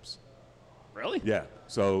pull tabs. Really? Yeah.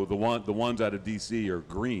 So the ones out of DC are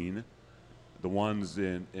green. The ones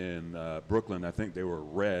in Brooklyn, I think they were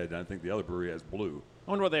red. And I think the other brewery has blue.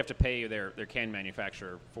 I wonder what they have to pay their can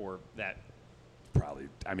manufacturer for that. Probably.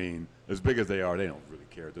 I mean, as big as they are, they don't really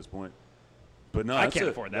care at this point. But no, I that's can't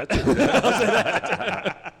it. afford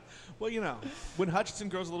that. Well, when Hutchinson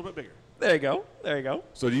grows a little bit bigger. There you go. There you go.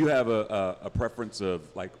 So do you have a preference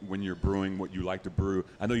of, like, when you're brewing, what you like to brew?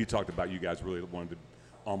 I know you talked about you guys really wanted to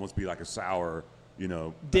almost be like a sour,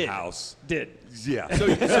 house. Did. Yeah. So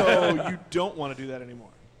you don't want to do that anymore.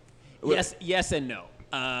 Yes and no.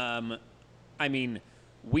 I mean,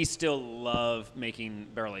 we still love making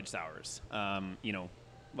barrel-aged sours.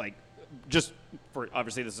 Like, just for,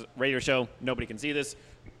 obviously, this is a radio show. Nobody can see this.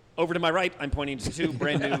 Over to my right, I'm pointing to two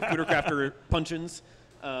brand new Foeder Crafter puncheons.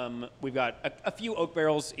 We've got a few oak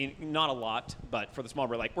barrels, not a lot, but for the small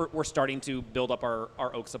barrel, like we're starting to build up our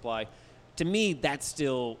oak supply. To me, that's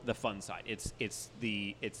still the fun side. It's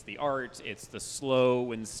the art, it's the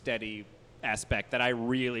slow and steady aspect that I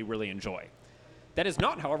really, really enjoy. That is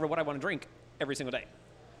not, however, what I want to drink every single day.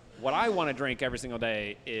 What I want to drink every single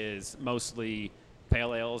day is mostly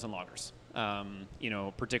pale ales and lagers.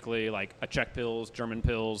 Particularly like a Czech Pils, German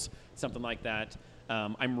Pils, something like that.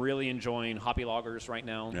 I'm really enjoying hoppy lagers right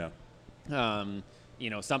now.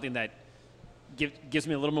 Yeah. Something that gives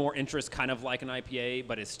me a little more interest, kind of like an IPA,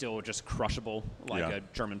 but is still just crushable, like a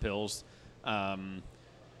German Pils.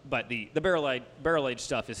 But the barrel aged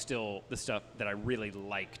stuff is still the stuff that I really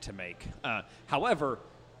like to make. However,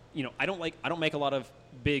 I don't make a lot of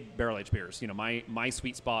big barrel aged beers. My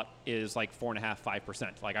sweet spot is like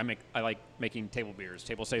 4.5-5%. Like I like making table beers,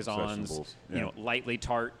 table saisons. Sessionables, yeah. Lightly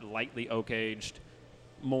tart, lightly oak aged,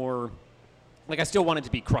 more like I still want it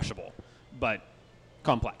to be crushable, but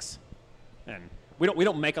complex. And we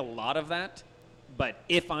don't make a lot of that, but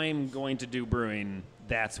if I'm going to do brewing,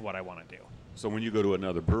 that's what I want to do. So when you go to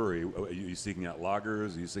another brewery, are you seeking out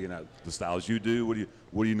lagers? Are you seeking out the styles you do?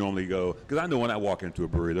 What do you normally go? Because I know when I walk into a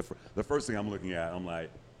brewery, the first thing I'm looking at, I'm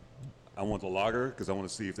like, I want the lager because I want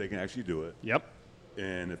to see if they can actually do it. Yep.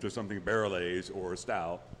 And if there's something barrel aged or a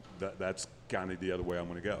stout, that's kind of the other way I'm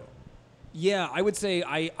going to go. Yeah, I would say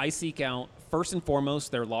I seek out, first and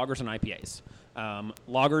foremost, their lagers and IPAs.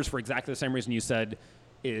 Lagers, for exactly the same reason you said,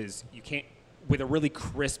 is you can't, with a really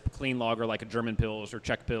crisp, clean lager like a German Pils or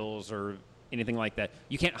Czech Pils or anything like that,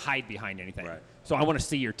 you can't hide behind anything. Right. So I want to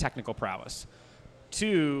see your technical prowess.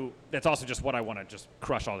 Two, that's also just what I want to just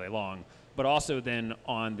crush all day long. But also then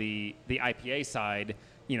on the IPA side,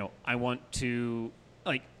 I want to,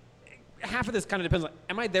 like, half of this kind of depends on,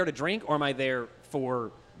 am I there to drink or am I there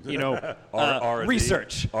for, R&D.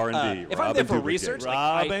 research? R&D. If Rob I'm there and for duplicate. research,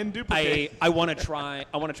 Rob and duplicate. I want to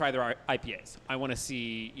try their IPAs. I want to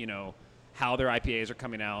see, how their IPAs are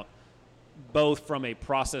coming out, both from a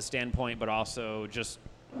process standpoint, but also just,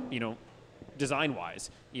 design-wise,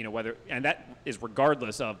 whether, and that is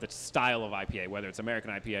regardless of the style of IPA, whether it's American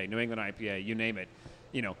IPA, New England IPA, you name it.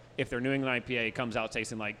 If their New England IPA comes out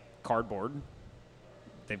tasting like cardboard,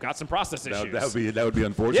 they've got some process issues. That would be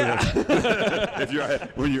unfortunate. Yeah.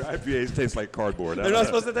 When your IPAs taste like cardboard. They're not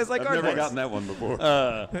supposed to taste like I've cardboard. never gotten that one before.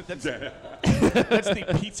 That's the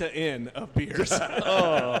Pizza Inn of beers. You said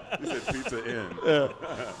Pizza Inn.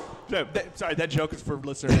 Sorry, that joke is for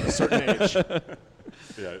listeners of a certain age.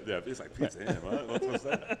 Yeah, it's like Pizza Inn. What's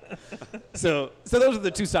that? So those are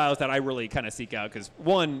the two styles that I really kind of seek out because,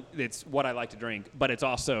 one, it's what I like to drink, but it's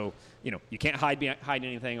also, you can't hide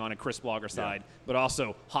anything on a crisp lager side, but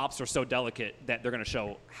also hops are so delicate that they're going to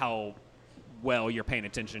show how well you're paying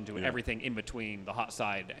attention to everything in between the hot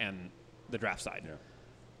side and the draft side. Yeah.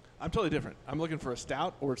 I'm totally different. I'm looking for a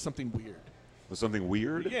stout or something weird. Was something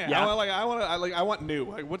weird? Yeah. Yeah. I want new.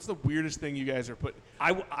 Like, what's the weirdest thing you guys are putting?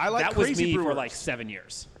 I like that was crazy me for brewers. like 7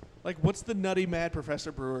 years. Like, what's the Nutty Mad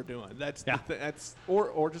Professor Brewer doing? That's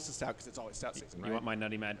or just a stout because it's always stout season, right? You want my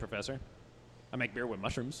Nutty Mad Professor? I make beer with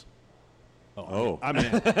mushrooms. Oh. I'm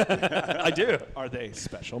in. I do. Are they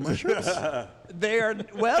special mushrooms? They are,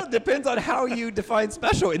 well, depends on how you define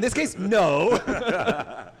special. In this case, no.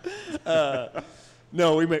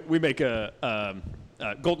 No, we make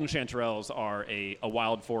golden chanterelles are a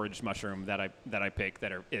wild forage mushroom that I pick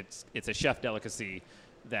it's a chef delicacy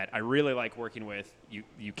that I really like working with.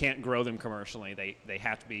 You can't grow them commercially. They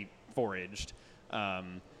have to be foraged. I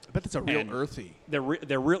bet that's a real And earthy. They're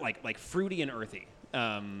real like fruity and earthy.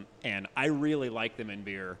 And I really like them in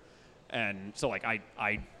beer. And so like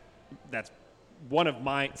I that's one of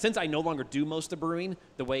my, since I no longer do most of the brewing,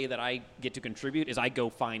 the way that I get to contribute is I go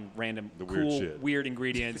find random weird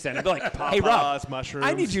ingredients and I'll be like, hey Rob, Papa's mushrooms.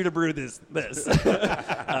 I need you to brew this.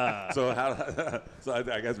 So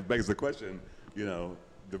I guess it begs the question,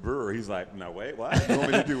 the brewer, he's like, no, wait, what? You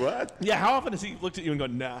want me to do what? Yeah, how often has he looked at you and go,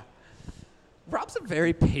 nah? Rob's a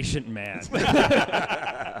very patient man.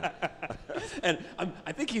 And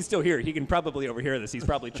I think he's still here. He can probably overhear this. He's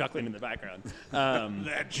probably chuckling in the background.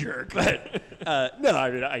 That jerk. But no,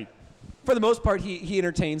 I mean, for the most part, he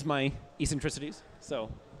entertains my eccentricities. So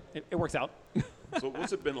it works out. So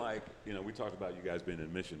what's it been like, we talked about you guys being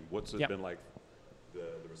in Mission. What's it Yep. been like, the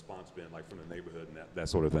response been like from the neighborhood and that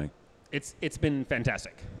sort of thing? It's been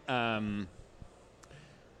fantastic.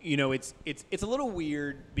 It's a little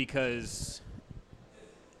weird because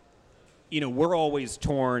we're always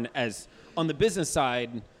torn as on the business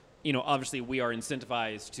side. Obviously we are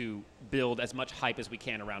incentivized to build as much hype as we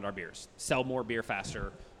can around our beers, sell more beer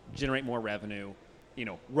faster, generate more revenue,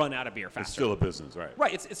 run out of beer faster. It's still a business, right?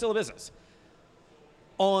 Right, it's still a business.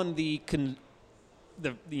 On the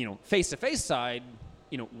face-to-face side,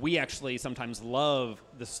 we actually sometimes love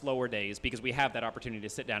the slower days because we have that opportunity to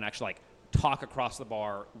sit down and actually like talk across the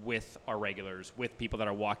bar with our regulars, with people that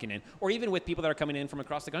are walking in, or even with people that are coming in from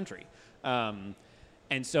across the country. And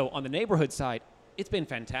so on the neighborhood side, it's been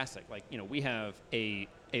fantastic. Like, we have a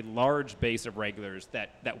large base of regulars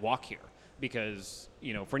that walk here because,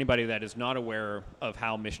 for anybody that is not aware of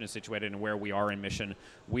how Mission is situated and where we are in Mission,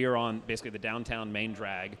 we are on basically the downtown main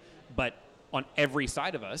drag, but on every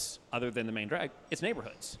side of us, other than the main drag, it's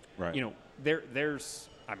neighborhoods. Right. There's,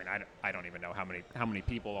 I mean, I don't even know how many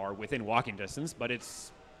people are within walking distance, but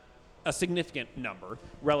it's a significant number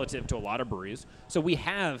relative to a lot of breweries. So we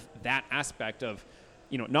have that aspect of,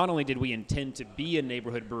 not only did we intend to be a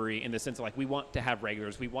neighborhood brewery in the sense of like we want to have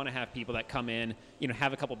regulars, we want to have people that come in,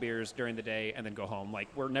 have a couple beers during the day and then go home. Like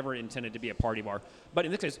we're never intended to be a party bar. But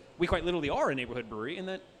in this case, we quite literally are a neighborhood brewery in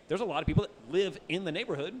that there's a lot of people that live in the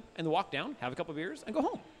neighborhood and walk down, have a couple beers and go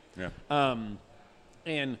home. Yeah.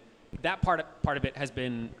 And that part of it has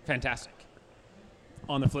been fantastic.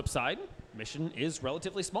 On the flip side, Mission is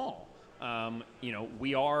relatively small.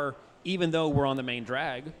 We are, even though we're on the main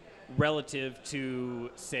drag, relative to,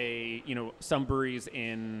 say, some breweries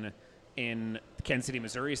in Kansas City,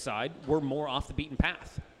 Missouri side, we're more off the beaten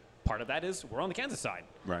path. Part of that is we're on the Kansas side.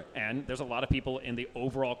 Right. And there's a lot of people in the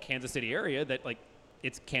overall Kansas City area that, like,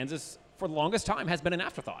 it's Kansas for the longest time has been an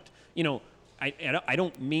afterthought. I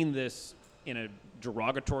don't mean this in a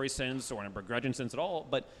derogatory sense or in a begrudging sense at all,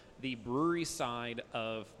 but the brewery side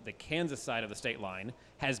of the Kansas side of the state line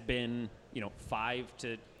has been, 5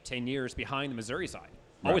 to 10 years behind the Missouri side.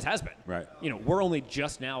 Always has been. Right. We're only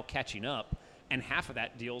just now catching up, and half of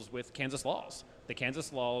that deals with Kansas laws. The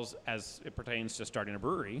Kansas laws, as it pertains to starting a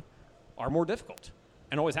brewery, are more difficult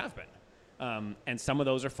and always have been. And some of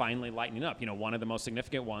those are finally lightening up. One of the most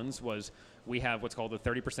significant ones was we have what's called the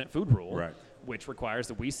 30% food rule, right, which requires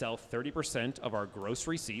that we sell 30% of our gross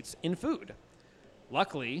receipts in food.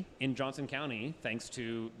 Luckily, in Johnson County, thanks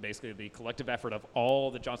to basically the collective effort of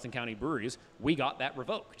all the Johnson County breweries, we got that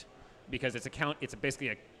revoked because it's a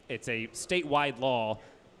statewide law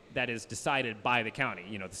that is decided by the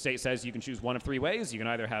county. The state says you can choose one of three ways. You can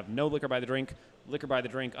either have no liquor by the drink, liquor by the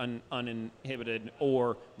drink uninhibited,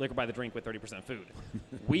 or liquor by the drink with 30% food.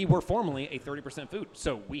 We were formerly a 30% food,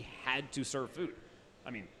 so we had to serve food. I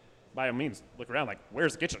mean, by all means, look around like,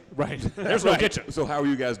 where's the kitchen? Right. There's no kitchen. So how are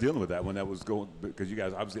you guys dealing with that when that was going? Because you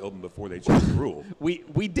guys obviously opened before they changed the rule.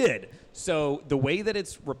 We did. So the way that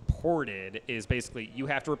it's reported is basically you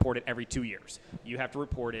have to report it every 2 years. You have to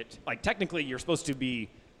report it, like technically you're supposed to be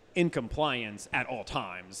in compliance at all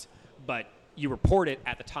times, but you report it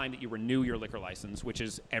at the time that you renew your liquor license, which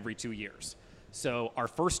is every 2 years. So our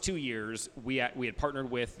first 2 years, we had partnered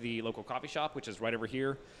with the local coffee shop, which is right over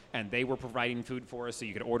here, and they were providing food for us, so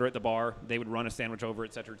you could order at the bar. They would run a sandwich over,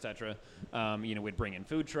 et cetera, et cetera. We'd bring in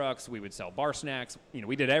food trucks. We would sell bar snacks.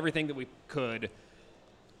 We did everything that we could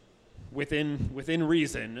within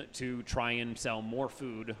reason to try and sell more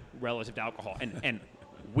food relative to alcohol. And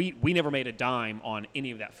we never made a dime on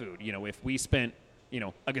any of that food. If we spent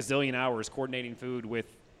a gazillion hours coordinating food with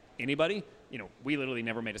anybody. We literally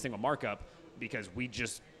never made a single markup because we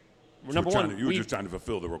just were number one. You were just trying to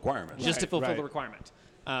fulfill the requirements. Just to fulfill Right. the requirement.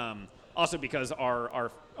 Also because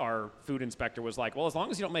our food inspector was like, well, as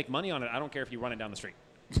long as you don't make money on it, I don't care if you run it down the street.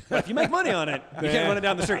 But if you make money on it, you can't run it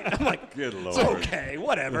down the street. I'm like, Good Lord. okay,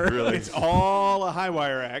 whatever. Really? It's all a high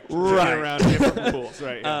wire act. to Right. get around different pools.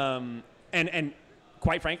 Right. Yeah. And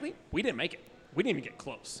quite frankly, we didn't make it. We didn't even get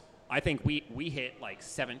close. I think we hit like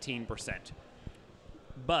 17%.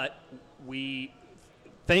 But we,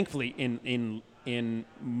 thankfully, in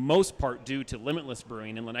most part due to Limitless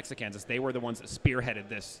Brewing in Lenexa, Kansas, they were the ones that spearheaded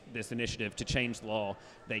this initiative to change the law.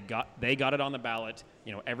 They got it on the ballot.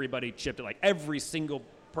 Everybody chipped it. Like every single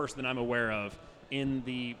person that I'm aware of in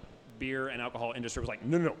the beer and alcohol industry was like,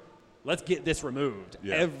 no, let's get this removed.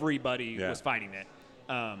 Yeah. Everybody Yeah. was fighting it.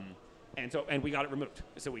 And we got it removed.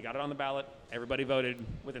 So we got it on the ballot. Everybody voted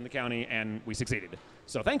within the county, and we succeeded.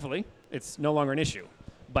 So thankfully, it's no longer an issue.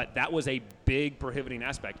 But that was a big prohibiting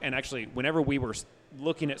aspect. And actually, whenever we were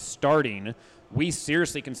looking at starting, we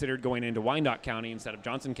seriously considered going into Wyandotte County instead of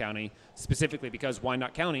Johnson County, specifically because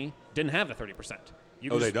Wyandotte County didn't have the 30%.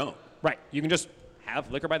 They don't. Right. You can just have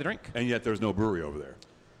liquor by the drink. And yet there's no brewery over there,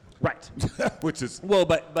 Right. which is Well,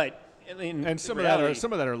 but I mean, And some reality-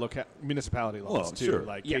 of that are municipality laws Well, too. sure.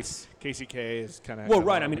 Like Yes. KCK is kind of Well,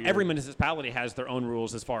 right. I mean, every municipality has their own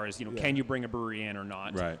rules as far as Yeah. can you bring a brewery in or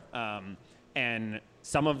not. Right. And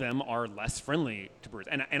some of them are less friendly to brewers.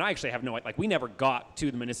 And I actually have no like we never got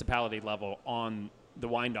to the municipality level on the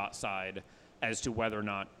Wyandotte side as to whether or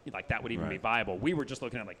not like that would even be Right. viable. We were just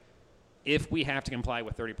looking at like if we have to comply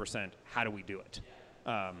with 30%, how do we do it?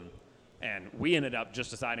 And we ended up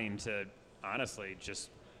just deciding to honestly just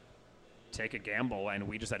take a gamble, and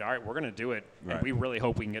we just said, all right, we're going to do it, Right. and we really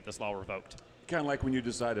hope we can get this law revoked. kind of like when you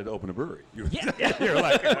decided to open a brewery. Yeah. You're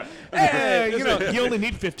like, Hey, you only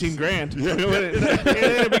need $15,000. It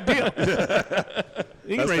ain't a big deal.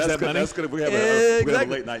 You can raise that money. That's good. We have a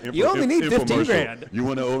Exactly. late night You only need infomercial. $15,000. You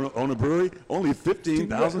want to own a brewery? Only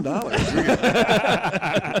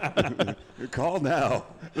 $15,000. Call now.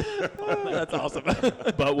 That's awesome.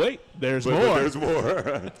 But wait, there's But more. there's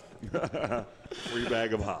more. Free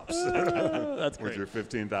bag of hops. That's With great. your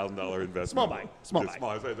 $15,000 investment. Small bag. Small It's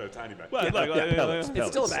bag. It's a tiny bag. Well, like, pellets. It's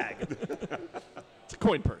still a bag. It's a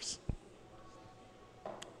coin purse.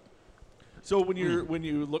 So when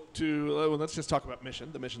you look to well, let's just talk about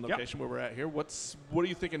the mission location where we're at here. What are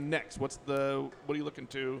you thinking next? What are you looking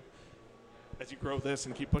to as you grow this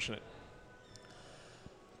and keep pushing it?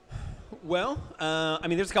 Well, I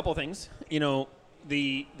mean, there's a couple of things.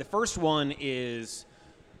 The first one is,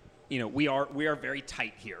 we are very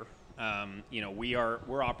tight here.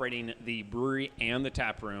 We're operating the brewery and the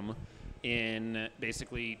tap room in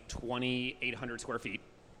basically 2,800 square feet,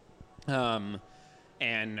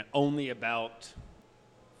 and only about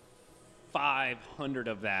 500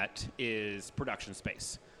 of that is production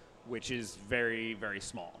space, which is very, very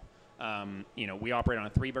small. We operate on a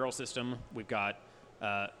 3-barrel system. We've got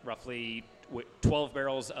roughly 12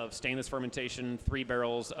 barrels of stainless fermentation, 3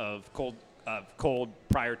 barrels of cold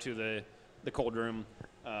prior to the cold room,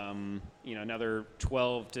 another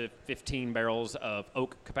 12 to 15 barrels of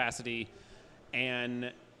oak capacity,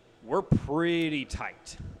 and we're pretty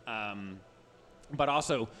tight. But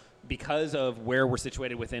also, because of where we're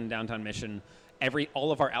situated within downtown Mission,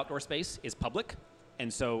 all of our outdoor space is public.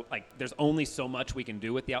 And so, there's only so much we can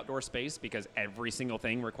do with the outdoor space because every single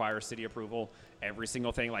thing requires city approval. Every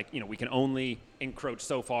single thing, we can only encroach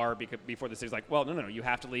so far before the city's like, well, no, you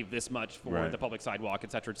have to leave this much for Right. the public sidewalk,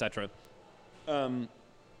 et cetera, et cetera.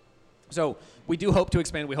 So we do hope to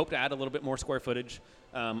expand. We hope to add a little bit more square footage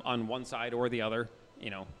on one side or the other,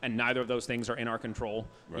 and neither of those things are in our control.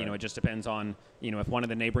 Right. It just depends on, if one of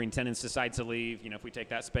the neighboring tenants decides to leave, if we take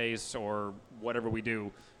that space or whatever we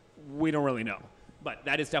do, we don't really know. But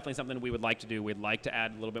that is definitely something we would like to do. We'd like to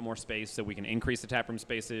add a little bit more space so we can increase the taproom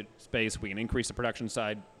space. We can increase the production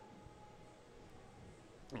side.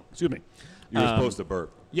 Excuse me. You were supposed to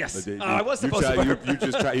burp. Yes. You- I was supposed to burp.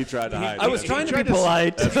 You tried to hide I was it. trying to be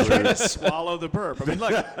polite. Trying to swallow the burp. I mean,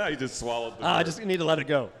 look, You just swallowed the I burp. just need to let it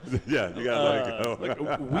go. Yeah, you gotta let it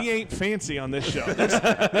go. we ain't fancy on this show.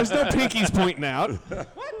 There's no pinkies pointing out.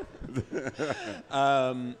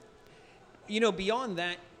 Beyond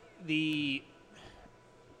that, we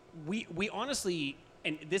honestly,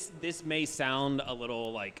 and this may sound a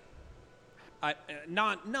little like,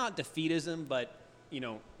 not defeatism, but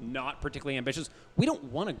not particularly ambitious. We don't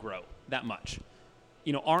want to grow that much.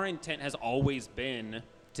 Our intent has always been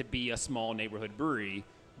to be a small neighborhood brewery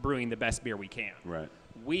brewing the best beer we can. Right.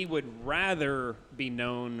 We would rather be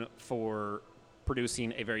known for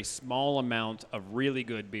producing a very small amount of really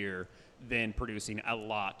good beer than producing a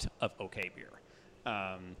lot of okay beer.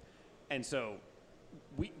 And so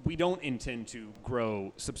we don't intend to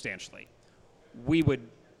grow substantially. We would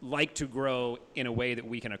like to grow in a way that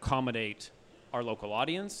we can accommodate our local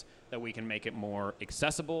audience, that we can make it more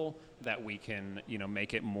accessible, that we can,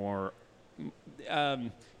 make it more,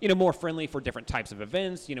 more friendly for different types of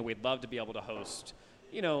events. We'd love to be able to host,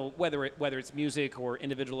 whether it's music or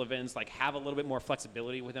individual events, like have a little bit more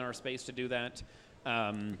flexibility within our space to do that.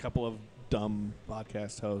 A couple of dumb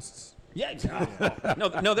podcast hosts. Yeah, exactly.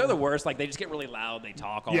 No, they're the worst. Like, they just get really loud. They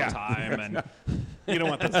talk all the time, and You don't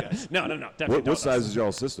want those guys. no, definitely. What size is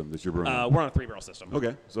y'all system that you're brewing? We're on a 3-barrel system.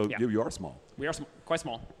 Okay, so Yeah. you are small. We are quite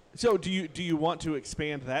small. So do you want to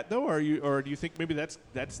expand that though, or do you think maybe that's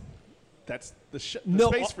the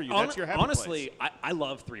space for you? That's your happy honestly, place. I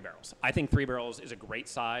love 3 barrels. I think 3 barrels is a great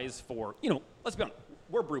size for, let's be honest,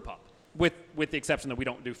 we're brew pub, with the exception that we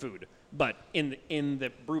don't do food. But in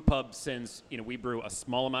the brew pub sense, we brew a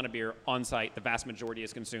small amount of beer on site. The vast majority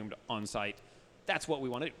is consumed on site. That's what we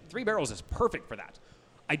want to do. 3 barrels is perfect for that.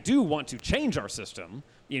 I do want to change our system.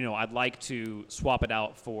 I'd like to swap it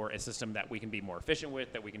out for a system that we can be more efficient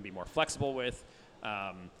with, that we can be more flexible with.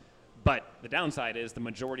 But the downside is the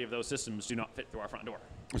majority of those systems do not fit through our front door.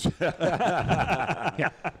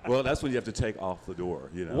 Well, that's when you have to take off the door.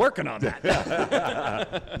 Working on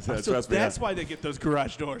that. So Trust me, that's why they get those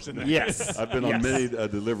garage doors in there. Yes. I've been on Yes. many a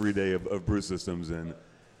delivery day of brew systems, and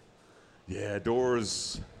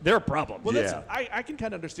doors. They're a problem. Well, Yeah. I can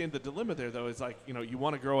kind of understand the dilemma there, though. Is like, you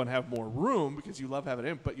want to grow and have more room because you love having it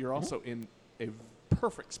in, but you're also in a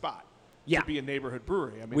perfect spot Yeah. to be a neighborhood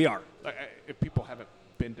brewery. I mean, We are. If people haven't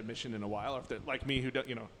been to Mission in a while, or if they're like me, who don't,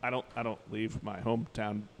 I don't leave my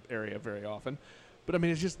hometown area very often, but I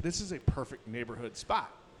mean, it's just, this is a perfect neighborhood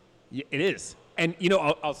spot. Yeah, it is. And,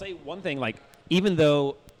 I'll say one thing, like, even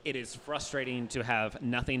though it is frustrating to have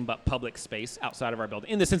nothing but public space outside of our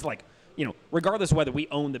building, in the sense, like, regardless of whether we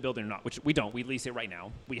own the building or not, which we don't, we lease it right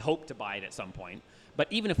now. We hope to buy it at some point. But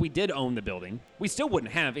even if we did own the building, we still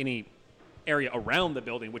wouldn't have any area around the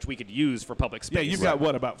building which we could use for public space. Yeah, you've got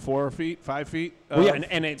what, about 4 feet, 5 feet? Well, yeah,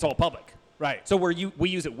 and it's all public. Right. So we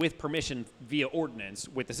use it with permission via ordinance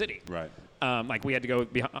with the city. Right. Like, we had to go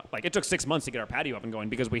behind, like, it took 6 months to get our patio up and going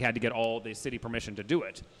because we had to get all the city permission to do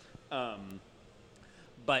it.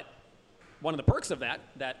 But one of the perks of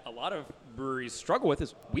that a lot of breweries struggle with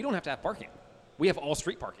is we don't have to have parking. We have all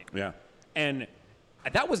street parking. Yeah. And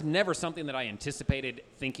that was never something that I anticipated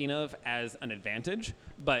thinking of as an advantage.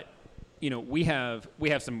 But, we have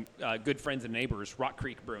some good friends and neighbors, Rock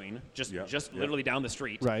Creek Brewing, just literally down the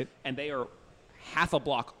street. Right. And they are half a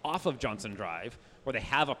block off of Johnson Drive, where they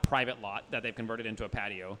have a private lot that they've converted into a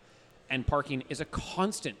patio. And parking is a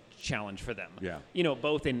constant challenge for them. Yeah.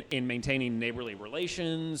 Both in maintaining neighborly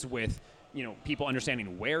relations with, people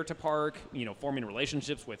understanding where to park, forming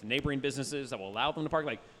relationships with neighboring businesses that will allow them to park.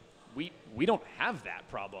 Like, we don't have that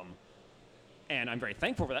problem. And I'm very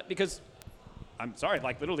thankful for that because, I'm sorry,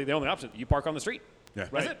 like, literally the only option, you park on the street. Yeah.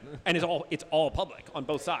 That's it. And it's all public on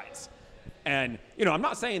both sides. And, I'm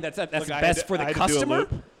not saying that's Look, best for the customer,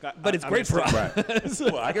 but it's great for us. Right.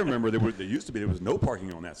 Well, I can remember there was no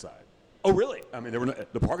parking on that side. Oh, really? I mean,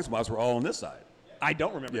 the parking spots were all on this side. I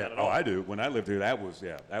don't remember that at all. Oh, I do. When I lived here, that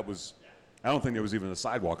was. I don't think there was even a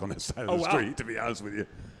sidewalk on that side of the wow. street, to be honest with you.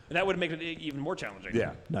 And that would make it even more challenging.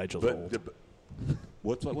 Yeah. Nigel's But- old. but-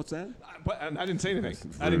 what's that? I didn't say anything.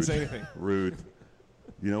 I Rude. didn't say anything. Rude.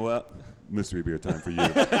 You know what? Mystery beer time for you.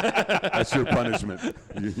 That's your punishment.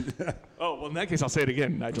 Oh, well, in that case, I'll say it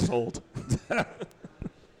again. Nigel's old.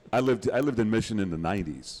 I lived in Mission in the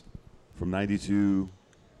 90s, from 92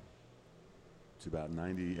 to about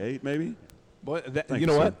 98, maybe. Boy, Thank you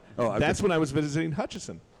know you, what? sir. Oh, That's when I was visiting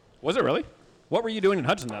Hutchinson. Was it really? What were you doing in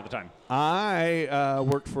Hudson at the time? I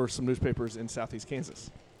worked for some newspapers in southeast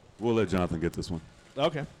Kansas. We'll let Jonathan get this one.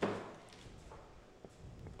 Okay.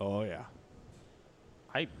 Oh, yeah.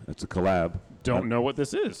 I It's a collab. don't know what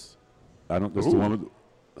this is. I don't. That's the one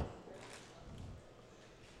with.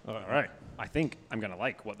 All right. I think I'm going to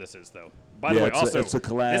like what this is, though. By the way, also, it's a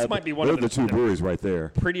collab. this might be one They're of the two breweries right there.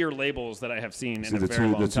 prettier labels that I have seen See in a the very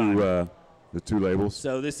long time. the two labels.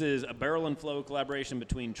 So this is a Barrel and Flow collaboration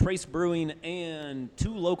between Trace Brewing and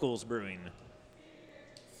Two Locals Brewing.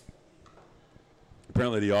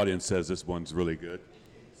 Apparently, the audience says this one's really good.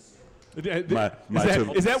 Is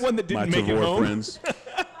that one that my didn't make it Tavor home? friends.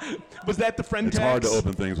 Was that the friend It's hard to tax?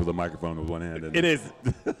 open things with a microphone with one hand. It is.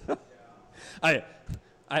 I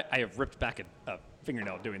have ripped back a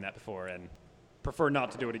fingernail doing that before and prefer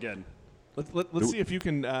not to do it again. Let's see if you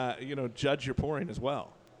can, judge your pouring as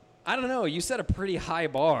well. I don't know. You set a pretty high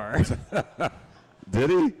bar. Did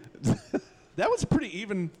he? That was a pretty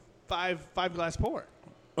even five glass pour.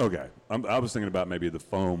 Okay. I was thinking about maybe the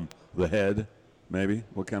foam, the head, maybe.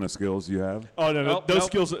 What kind of skills do you have? Oh no, Nope, those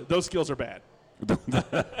nope. skills are bad.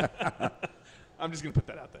 I'm just gonna put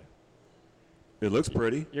that out there. It looks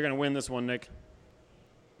pretty. You're going to win this one, Nick.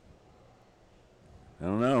 I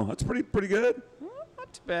don't know. That's pretty good.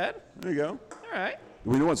 Not too bad. There you go. All right. Do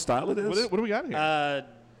we know what style it is? What do we got here?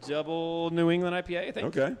 Double New England IPA, I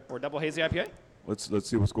think. Okay. Or double hazy IPA. Let's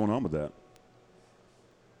see what's going on with that.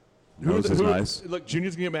 Who This is nice. Look,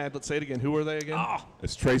 Junior's gonna get mad. Let's say it again. Who are they again?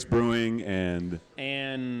 It's Trace Brewing and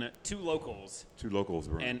And 2 locals. 2 locals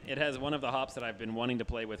brewing. And it has one of the hops that I've been wanting to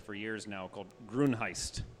play with for years now called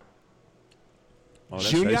Grunheist. Oh, that's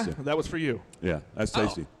Junior, tasty. that was for you. Yeah, that's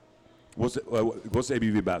tasty. What's the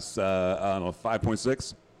ABV about? I don't know,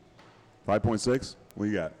 5.6? 5.6? What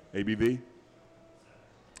you got? ABV?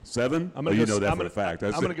 7? I'm gonna you go know s- that I'm for a gonna- fact.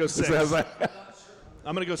 I'm gonna go 6. I was like-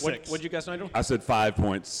 I'm gonna go 6. What'd you guess, Nigel? I said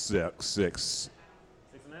 5.6. 6.5.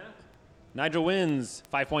 Nigel wins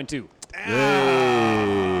 5.2.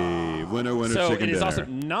 Hey, winner, So chicken it is dinner. also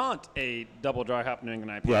not a double dry hop New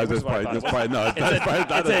England IPA. Well, which that's is what I probably, thought that's it was. probably no. That's probably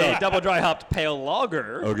not It's a enough. double dry hopped pale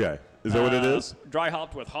lager. Okay, is that what it is? Dry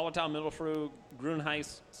hopped with Hallertau, Mittelfrüh,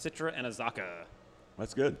 Grunheist, Citra, and Azaka.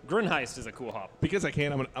 That's good. Grunheist is a cool hop. Because I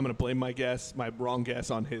can, I'm gonna blame my wrong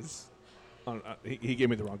guess on his. He gave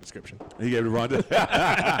me the wrong description. He gave it wrong.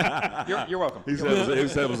 You're welcome. He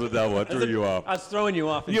said it was a double. I threw you off. I was throwing you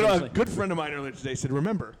off. You know, a intentionally. good friend of mine earlier today said,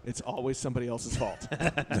 "Remember, it's always somebody else's fault."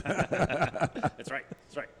 That's right.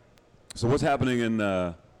 That's right. So what's happening in?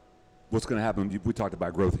 What's going to happen? We talked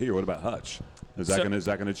about growth here. What about Hutch? Is that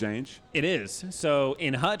going to change? It is. So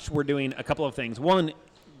in Hutch, we're doing a couple of things. One,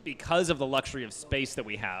 because of the luxury of space that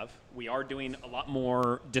we have, we are doing a lot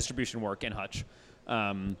more distribution work in Hutch.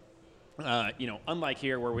 Unlike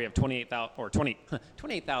here where we have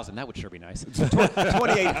 28,000, that would sure be nice.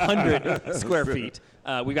 2,800 square feet.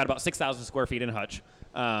 We've got about 6,000 square feet in Hutch,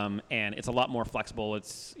 and it's a lot more flexible.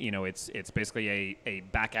 It's basically a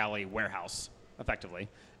back alley warehouse, effectively,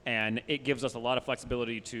 and it gives us a lot of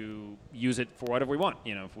flexibility to use it for whatever we want.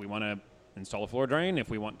 If we want to install a floor drain, if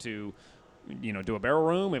we want to, do a barrel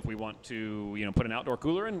room, if we want to, put an outdoor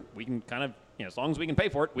cooler in, we can kind of, as long as we can pay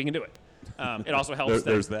for it, we can do it. It also helps.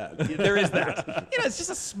 There's that. There is that. It's just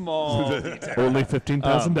a small detail. Only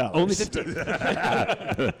 $15,000. Only 15.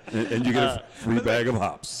 and you get a free bag of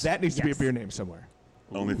hops. That needs to be a beer name somewhere.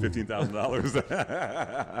 Only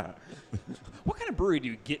 $15,000. What kind of brewery do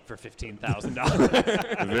you get for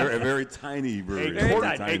 $15,000? a very tiny brewery. Very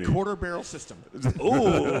Very tiny. A quarter barrel system.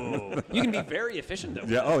 Ooh, you can be very efficient though.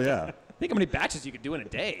 Yeah. Oh yeah. Think how many batches you could do in a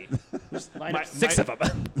day. Just line up My- 6 of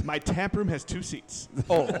them. My tap room has 2 seats.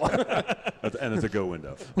 And it's a go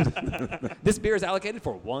window. This beer is allocated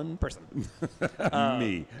for 1 person.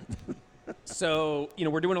 Me. So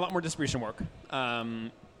we're doing a lot more distribution work.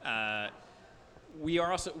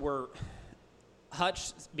 We're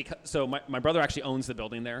Hutch, so my brother actually owns the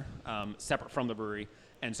building there, separate from the brewery,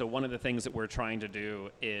 and so one of the things that we're trying to do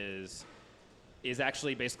is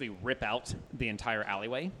actually basically rip out the entire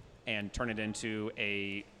alleyway and turn it into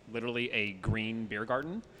literally a green beer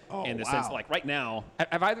garden. Oh, in the wow. sense, like right now,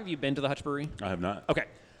 have either of you been to the Hutch Brewery? I have not. Okay.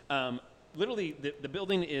 Literally, the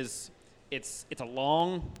building it's a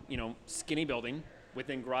long, skinny building with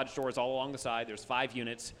garage doors all along the side. There's 5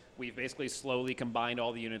 units. We've basically slowly combined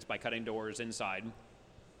all the units by cutting doors inside.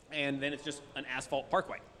 And then it's just an asphalt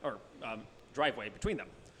parkway or driveway between them.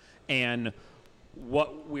 And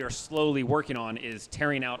what we are slowly working on is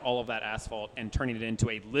tearing out all of that asphalt and turning it into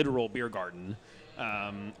a literal beer garden,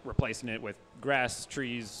 replacing it with grass,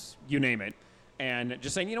 trees, you name it. And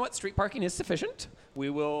just saying, street parking is sufficient.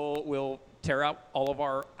 We'll tear out all of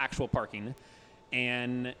our actual parking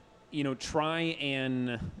and, try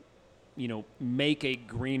and, make a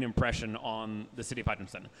green impression on the city of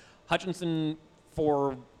Hutchinson. Hutchinson,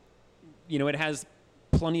 it has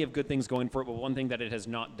plenty of good things going for it, but one thing that it has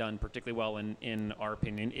not done particularly well, in our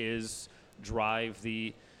opinion, is drive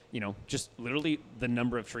the, just literally the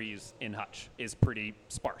number of trees in Hutch is pretty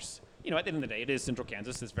sparse. At the end of the day, it is central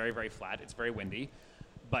Kansas. It's very, very flat. It's very windy,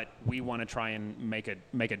 but we want to try and make a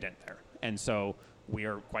dent there. And so we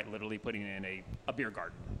are quite literally putting in a beer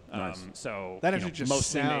garden. Nice. So That actually just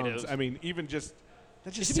mostly sounds. native. I mean, even just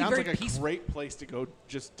that just should be sounds very like a peaceful. great place to go.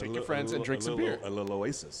 Just take your friends and drink some beer. A little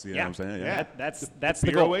oasis. You know Yeah. what I'm saying? Yeah. That's the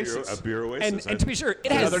beer goal. oasis. A beer oasis. And to be sure,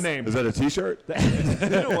 it has Another name. Is that a T-shirt? You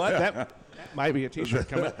know what? That might be a T-shirt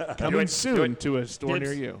coming it, soon do it. to a store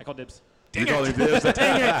Dibs. near you. I call dibs. You call it this?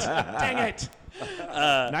 Dang it!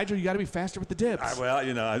 Nigel, you got to be faster with the dips. Well,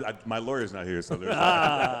 my lawyer's not here, so there's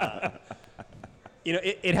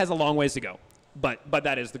It has a long ways to go. but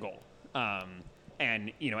that is the goal.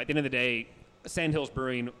 And you know, at the end of the day, Sandhills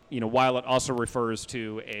Brewing, you know, while it also refers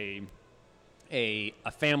to a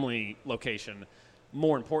family location,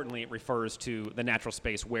 more importantly, it refers to the natural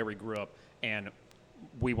space where we grew up, and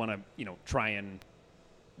we want to, you know, try and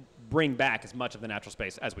bring back as much of the natural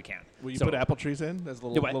space as we can. Will you So- put apple trees in as a Do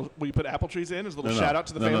what? little? Will you put apple trees in as a little shout out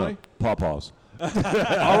to the family? Pawpaws.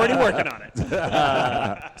 Already working on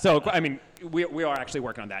it. So, I mean, we are actually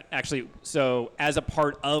working on that. Actually, so as a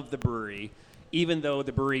part of the brewery, even though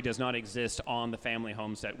the brewery does not exist on the family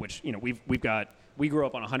homestead, which, you know, we grew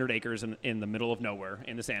up on 100 acres in the middle of nowhere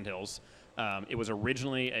in the Sandhills. It was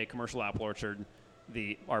originally a commercial apple orchard.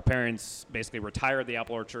 Our parents basically retired the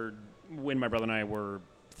apple orchard when my brother and I were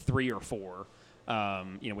 3 or 4.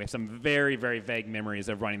 You know, we have some very, very vague memories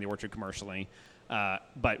of running the orchard commercially,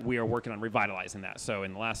 but we are working on revitalizing that. So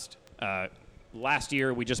in the last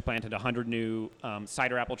year, we just planted 100 new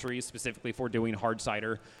cider apple trees specifically for doing hard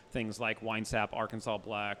cider, things like Wine Sap, Arkansas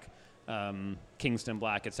Black, Kingston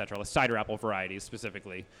Black, etc. The cider apple varieties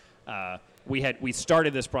specifically. We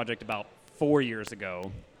started this project about 4 years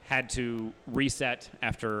ago, had to reset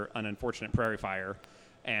after an unfortunate prairie fire,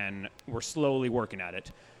 and we're slowly working at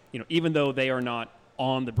it. You know, even though they are not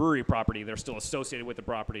on the brewery property, they're still associated with the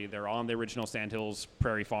property. They're on the original Sandhills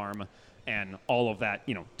Prairie Farm, and all of that,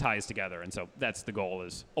 you know, ties together. And so that's the goal.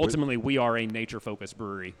 Is ultimately we are a nature-focused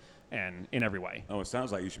brewery, and in every way. Oh, it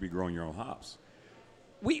sounds like you should be growing your own hops.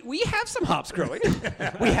 We have some hops growing.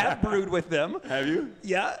 We have brewed with them. Have you?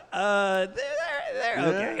 Yeah, they're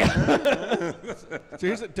okay.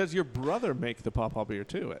 So does your brother make the pawpaw beer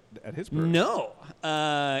too at his brewery? No,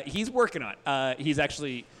 he's working on it. He's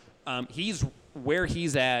actually he's where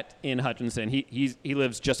he's at in Hutchinson. He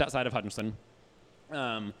lives just outside of Hutchinson.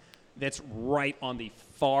 That's right on the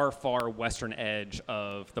far western edge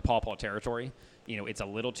of the pawpaw territory. You know, it's a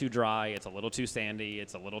little too dry, it's a little too sandy,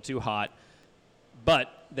 it's a little too hot,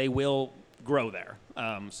 but they will grow there.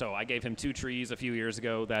 So I gave him 2 trees a few years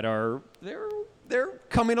ago that they're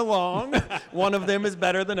coming along. One of them is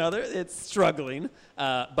better than other. It's struggling,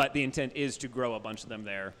 but the intent is to grow a bunch of them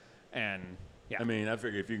there. And yeah, I mean, I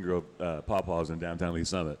figure if you can grow pawpaws in downtown Lee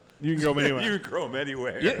Summit, You can grow them anywhere. you can grow them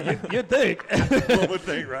anywhere. you'd think. One would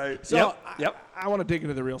think, right? So Yep. I want to dig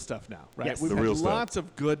into the real stuff now, right? Yes. We've The had real stuff. lots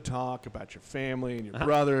of good talk about your family and your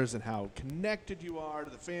brothers and how connected you are to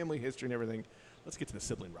the family history and everything. Let's get to the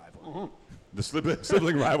sibling rivalry. The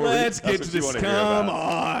sibling rivalry. Let's That's get to what you this. wanna hear Come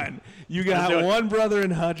about. on. You got do it. one brother in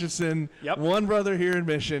Hutchinson, Yep. one brother here in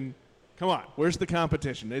Mission. Come on. Where's the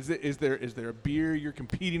competition? Is there a beer you're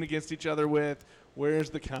competing against each other with? Where's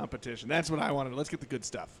the competition? That's what I wanted. Let's get the good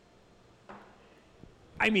stuff.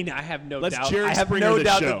 I mean, I have no Let's doubt. Jared I have Springer no this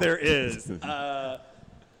doubt show. that there is.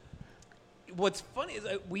 What's funny is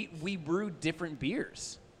we brew different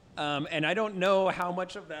beers, and I don't know how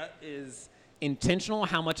much of that is intentional,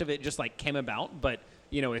 how much of it just like came about. But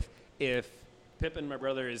you know, if Pippin, my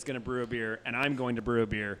brother, is going to brew a beer and I'm going to brew a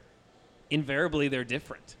beer, invariably they're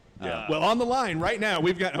different. Yeah. Well, on the line right now,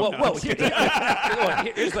 we've got.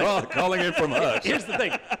 Here's the Calling in from us. Here's the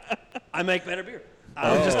thing. I make better beer.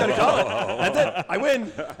 I'm just going to call it. That's it. I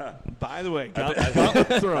win. By the way,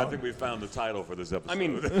 I think we found the title for this episode. I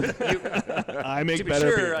mean, I make to be better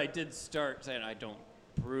sure, beer. I did start saying I don't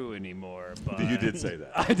brew anymore. But you did say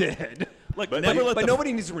that. I did. Look, But- never let But the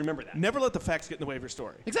nobody needs to remember that. never let the facts get in the way of your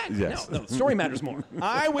story. Exactly. Yes. No, story matters more.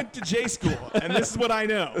 I went to J school, and this is what I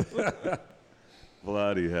know.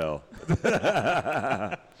 Bloody hell.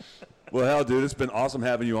 Well, hell, dude, it's been awesome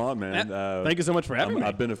having you on, man. Thank you so much for having me.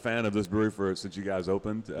 I've been a fan of this brewery since you guys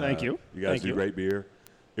opened. Thank you. You guys Thank do you. great beer.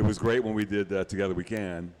 It was great when we did Together We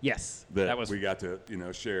Can. Yes, That was we got to,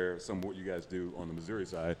 share some of what you guys do on the Missouri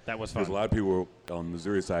side. That was Because fun. a lot of people on the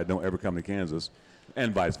Missouri side don't ever come to Kansas,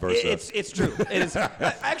 and vice versa. It's true. It is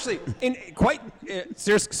actually in quite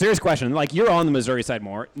serious question. Like you're on the Missouri side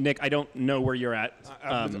more, Nick. I don't know where you're at.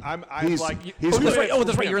 I'm he's- like. he's- That's right. Oh,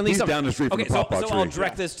 that's right. You're in Lee He's Summit. down the street from okay, the Pawpaw so I'll tree.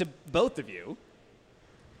 direct this to both of you.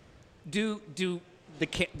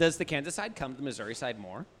 Does the Kansas side come to the Missouri side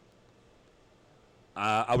more?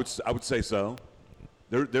 I would say so.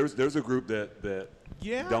 There's a group that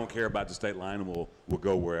Yeah. don't care about the state line and will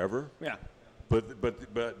go wherever. Yeah.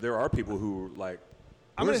 But there are people who are like,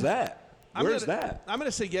 I'm where's gonna- that? Where's that? I'm going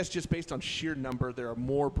to say yes, just based on sheer number. There are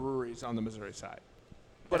more breweries on the Missouri side.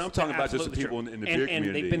 But I'm talking about just the Absolutely people true. in the and, beer and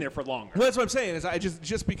community. they've been there for longer. Well, that's what I'm saying. Is I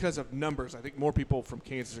just because of numbers, I think more people from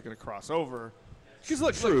Kansas are going to cross over. Because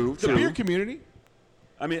look, True, the true. beer community.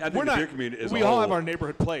 I mean, I think We're the not. beer community is We a all whole. have our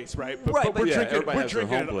neighborhood place, right? But, Right, but but we're yeah, drinking. everybody We're has their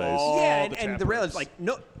drinking home at place. all Yeah, the and tap the reality rooms. is like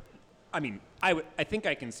no. I mean, I think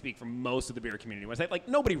I can speak for most of the beer community when I say, like,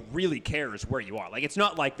 nobody really cares where you are. Like, it's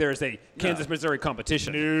not like there's a Kansas, Missouri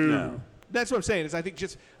competition. No. That's what I'm saying. Is I think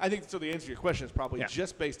so. The answer to your question is probably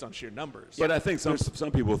just based on sheer numbers. But I think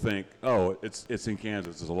some people think, oh, it's in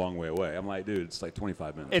Kansas. It's a long way away. I'm like, dude, it's like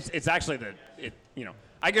 25 minutes. It's actually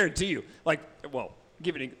I guarantee you, like, well,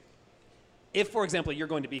 if, for example, you're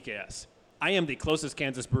going to BKS, I am the closest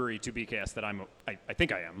Kansas brewery to BKS that I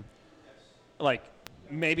think I am. Like,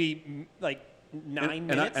 maybe, like, 9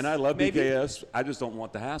 minutes. And I love maybe? BKS. I just don't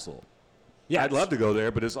want the hassle. Yeah, I'd love to go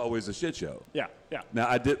there, but it's always a shit show. Yeah.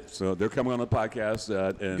 Now, so they're coming on the podcast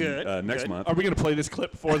next month. Are we going to play this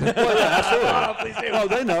clip for them? Please do. Oh,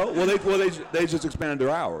 they know. Well, they just expanded their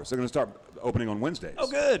hours. They're going to start opening on Wednesdays. Oh,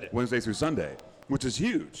 good. Wednesday through Sunday, which is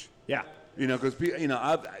huge. Yeah. Because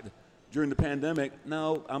during the pandemic,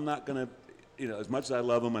 no, I'm not going to. As much as I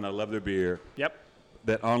love them and I love their beer. Yep.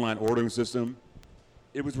 That online ordering system,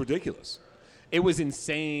 it was ridiculous. It was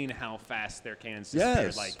insane how fast their cans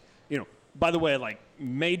disappeared. Yes. Like, by the way, like,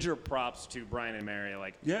 major props to Brian and Mary.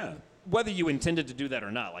 Like, Yeah. whether you intended to do that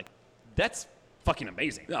or not, like, that's fucking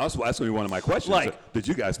amazing. Yeah, that's going to be one of my questions. Like- Did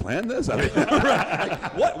you guys plan this? I mean,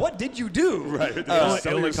 What did you do? right. it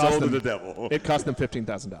only cost sold to them- the devil. It cost them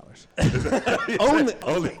 $15,000. Only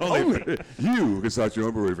you can start your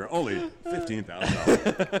own brewery for only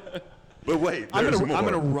 $15,000. But wait, I'm there's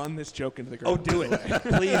gonna more. run this joke into the Oh, ground. do it.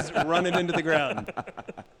 Please run it into the ground.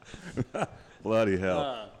 Bloody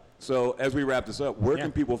hell. So as we wrap this up, where Yeah.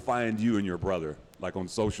 can people find you and your brother, like on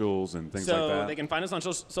socials and things like So that? they can find us on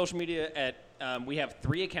social media at, we have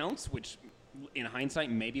 3 accounts, which in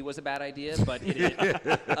hindsight maybe was a bad idea, but it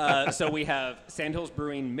is. So we have Sandhills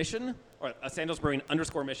Brewing Mission, or Sandhills Brewing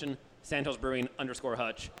 _Mission, Sandhills Brewing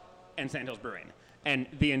 _Hutch, and Sandhills Brewing. And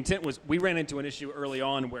the intent was, we ran into an issue early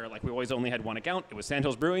on where, like, we always only had one account. It was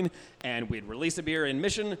Sandhills Brewing, and we'd release a beer in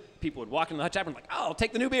Mission. People would walk into the Hutch app and like, oh, I'll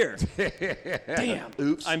take the new beer. Damn.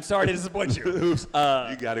 Oops. I'm sorry to disappoint you. Oops. You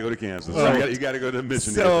got to go to Kansas. You got to go to the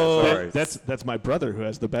mission. So- Sorry. That's my brother who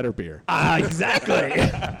has the better beer. Exactly.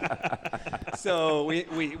 So we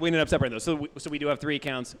ended up separating those. So we do have 3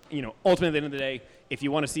 accounts. Ultimately, at the end of the day, if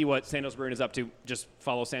you want to see what Sandhills Brewing is up to, just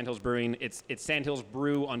follow Sandhills Brewing. It's Sandhills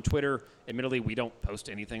Brew on Twitter. Admittedly, we don't post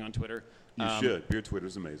anything on Twitter. You should. Beer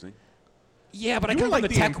Twitter's amazing. Yeah, but I You come were from like the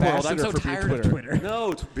the tech world. I'm so ambassador for Beer tired of Twitter.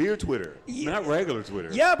 No, it's beer Twitter, not regular Twitter.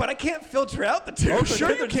 Yeah, but I can't filter out the two. Oh, sure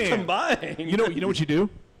They're you just can. combined. You know what you do?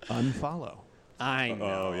 Unfollow. I know.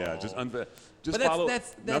 Oh yeah, just But follow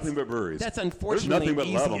that's nothing but breweries. That's There's unfortunately nothing but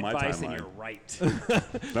easy love on my advice, and timeline. you're right.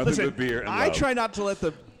 Nothing but beer and I love. try not to let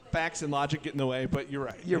the facts and logic get in the way, but you're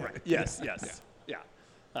right. You're right. Yes. Yeah.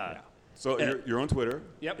 So you're on Twitter.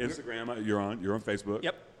 Yep. Instagram. You're on Facebook.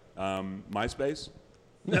 Yep. MySpace.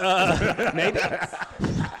 Maybe.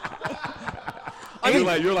 You're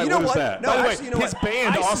like, you know what is what? that? No, By the way, actually, you know his what?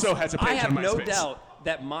 band also has a page I have on no MySpace. doubt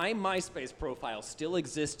that my MySpace profile still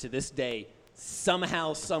exists to this day,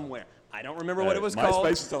 somehow, somewhere. I don't remember what it was called.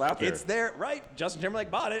 MySpace is still out there. It's there, right? Justin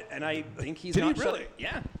Timberlake bought it, and I think he's Did he not really? shut it.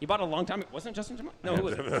 Yeah, he bought it a long time ago. Wasn't it Justin Timberlake? No, who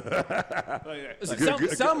was it?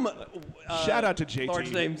 Good- Some Shout out to JT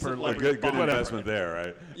large name for, A like, good Whatever. investment there,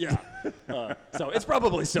 right? Yeah. So it's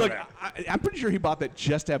probably still Look, there. I'm pretty sure he bought that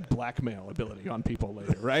just to have blackmail ability on people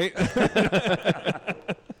later, right?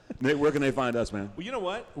 Nate, where can they find us, man? Well, you know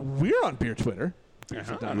what? We're on Beer Twitter. Beers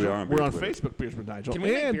with Nigel. We are on We're Beer on Twitter. Facebook, Beers with Nigel. Can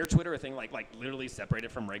we make and beer Twitter a thing, like literally separate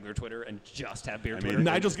it from regular Twitter and just have beer mean, Twitter?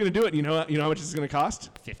 Nigel's going to do it. You know how much it's going to cost?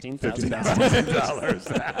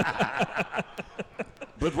 $15,000.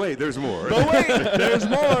 But wait, there's more. But wait, there's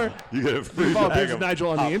more. You get a free Follow bag Beers of with Nigel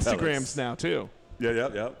on the hot Instagrams pellets. now, too.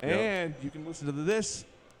 Yeah. And you can listen to this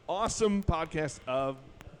awesome podcast of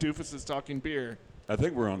Doofuses Talking Beer. I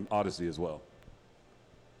think we're on Odyssey as well.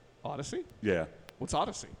 Odyssey? Yeah. What's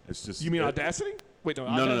Odyssey? It's just. You mean Audacity? Wait, no.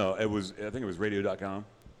 No. I think it was radio.com.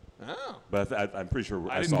 Oh. But I'm pretty sure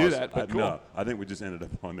I didn't saw do us- that, but cool. No, I think we just ended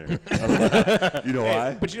up on there. You know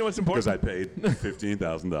why? But you know what's Because important? I paid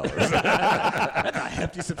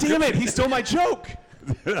 $15,000. Damn it, he stole my joke.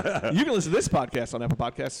 You can listen to this podcast on Apple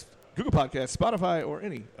Podcasts, Google Podcasts, Spotify, or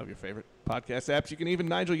any of your favorite podcast apps. You can even,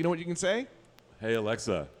 Nigel, you know what you can say? Hey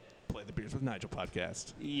Alexa, Play the Beers with Nigel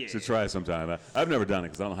podcast. Yeah. should try it sometime. I've never done it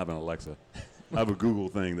because I don't have an Alexa. I have a Google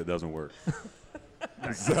thing that doesn't work.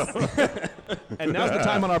 And now's the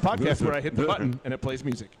time on our podcast where I hit the button and it plays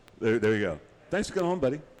music. There you go. Thanks for coming on,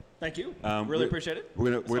 buddy. Thank you. Really Really appreciate it.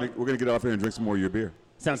 We're gonna get off here and drink some more of your beer.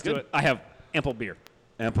 Sounds do good. it. I have ample beer.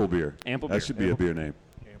 Ample beer. Ample That beer. should be a beer name.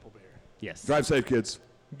 Ample beer. Yes. Drive safe, kids.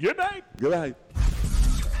 Good night. Good night.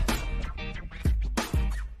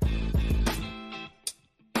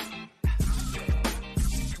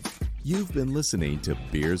 You've been listening to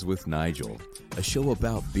Beers with Nigel, a show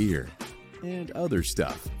about beer and other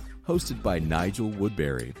stuff, hosted by Nigel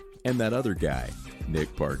Woodbury and that other guy,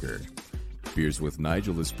 Nick Parker. Beers with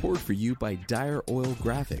Nigel is poured for you by Dire Oil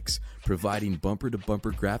Graphics, providing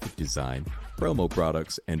bumper-to-bumper graphic design, promo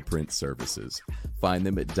products, and print services. Find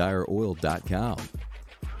them at direoil.com.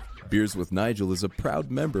 Beers with Nigel is a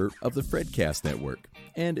proud member of the Fredcast Network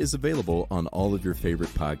and is available on all of your favorite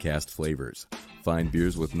podcast flavors. Find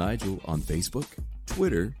Beers with Nigel on Facebook,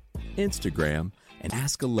 Twitter, Instagram, and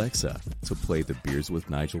ask Alexa to play the Beers with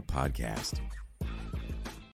Nigel podcast.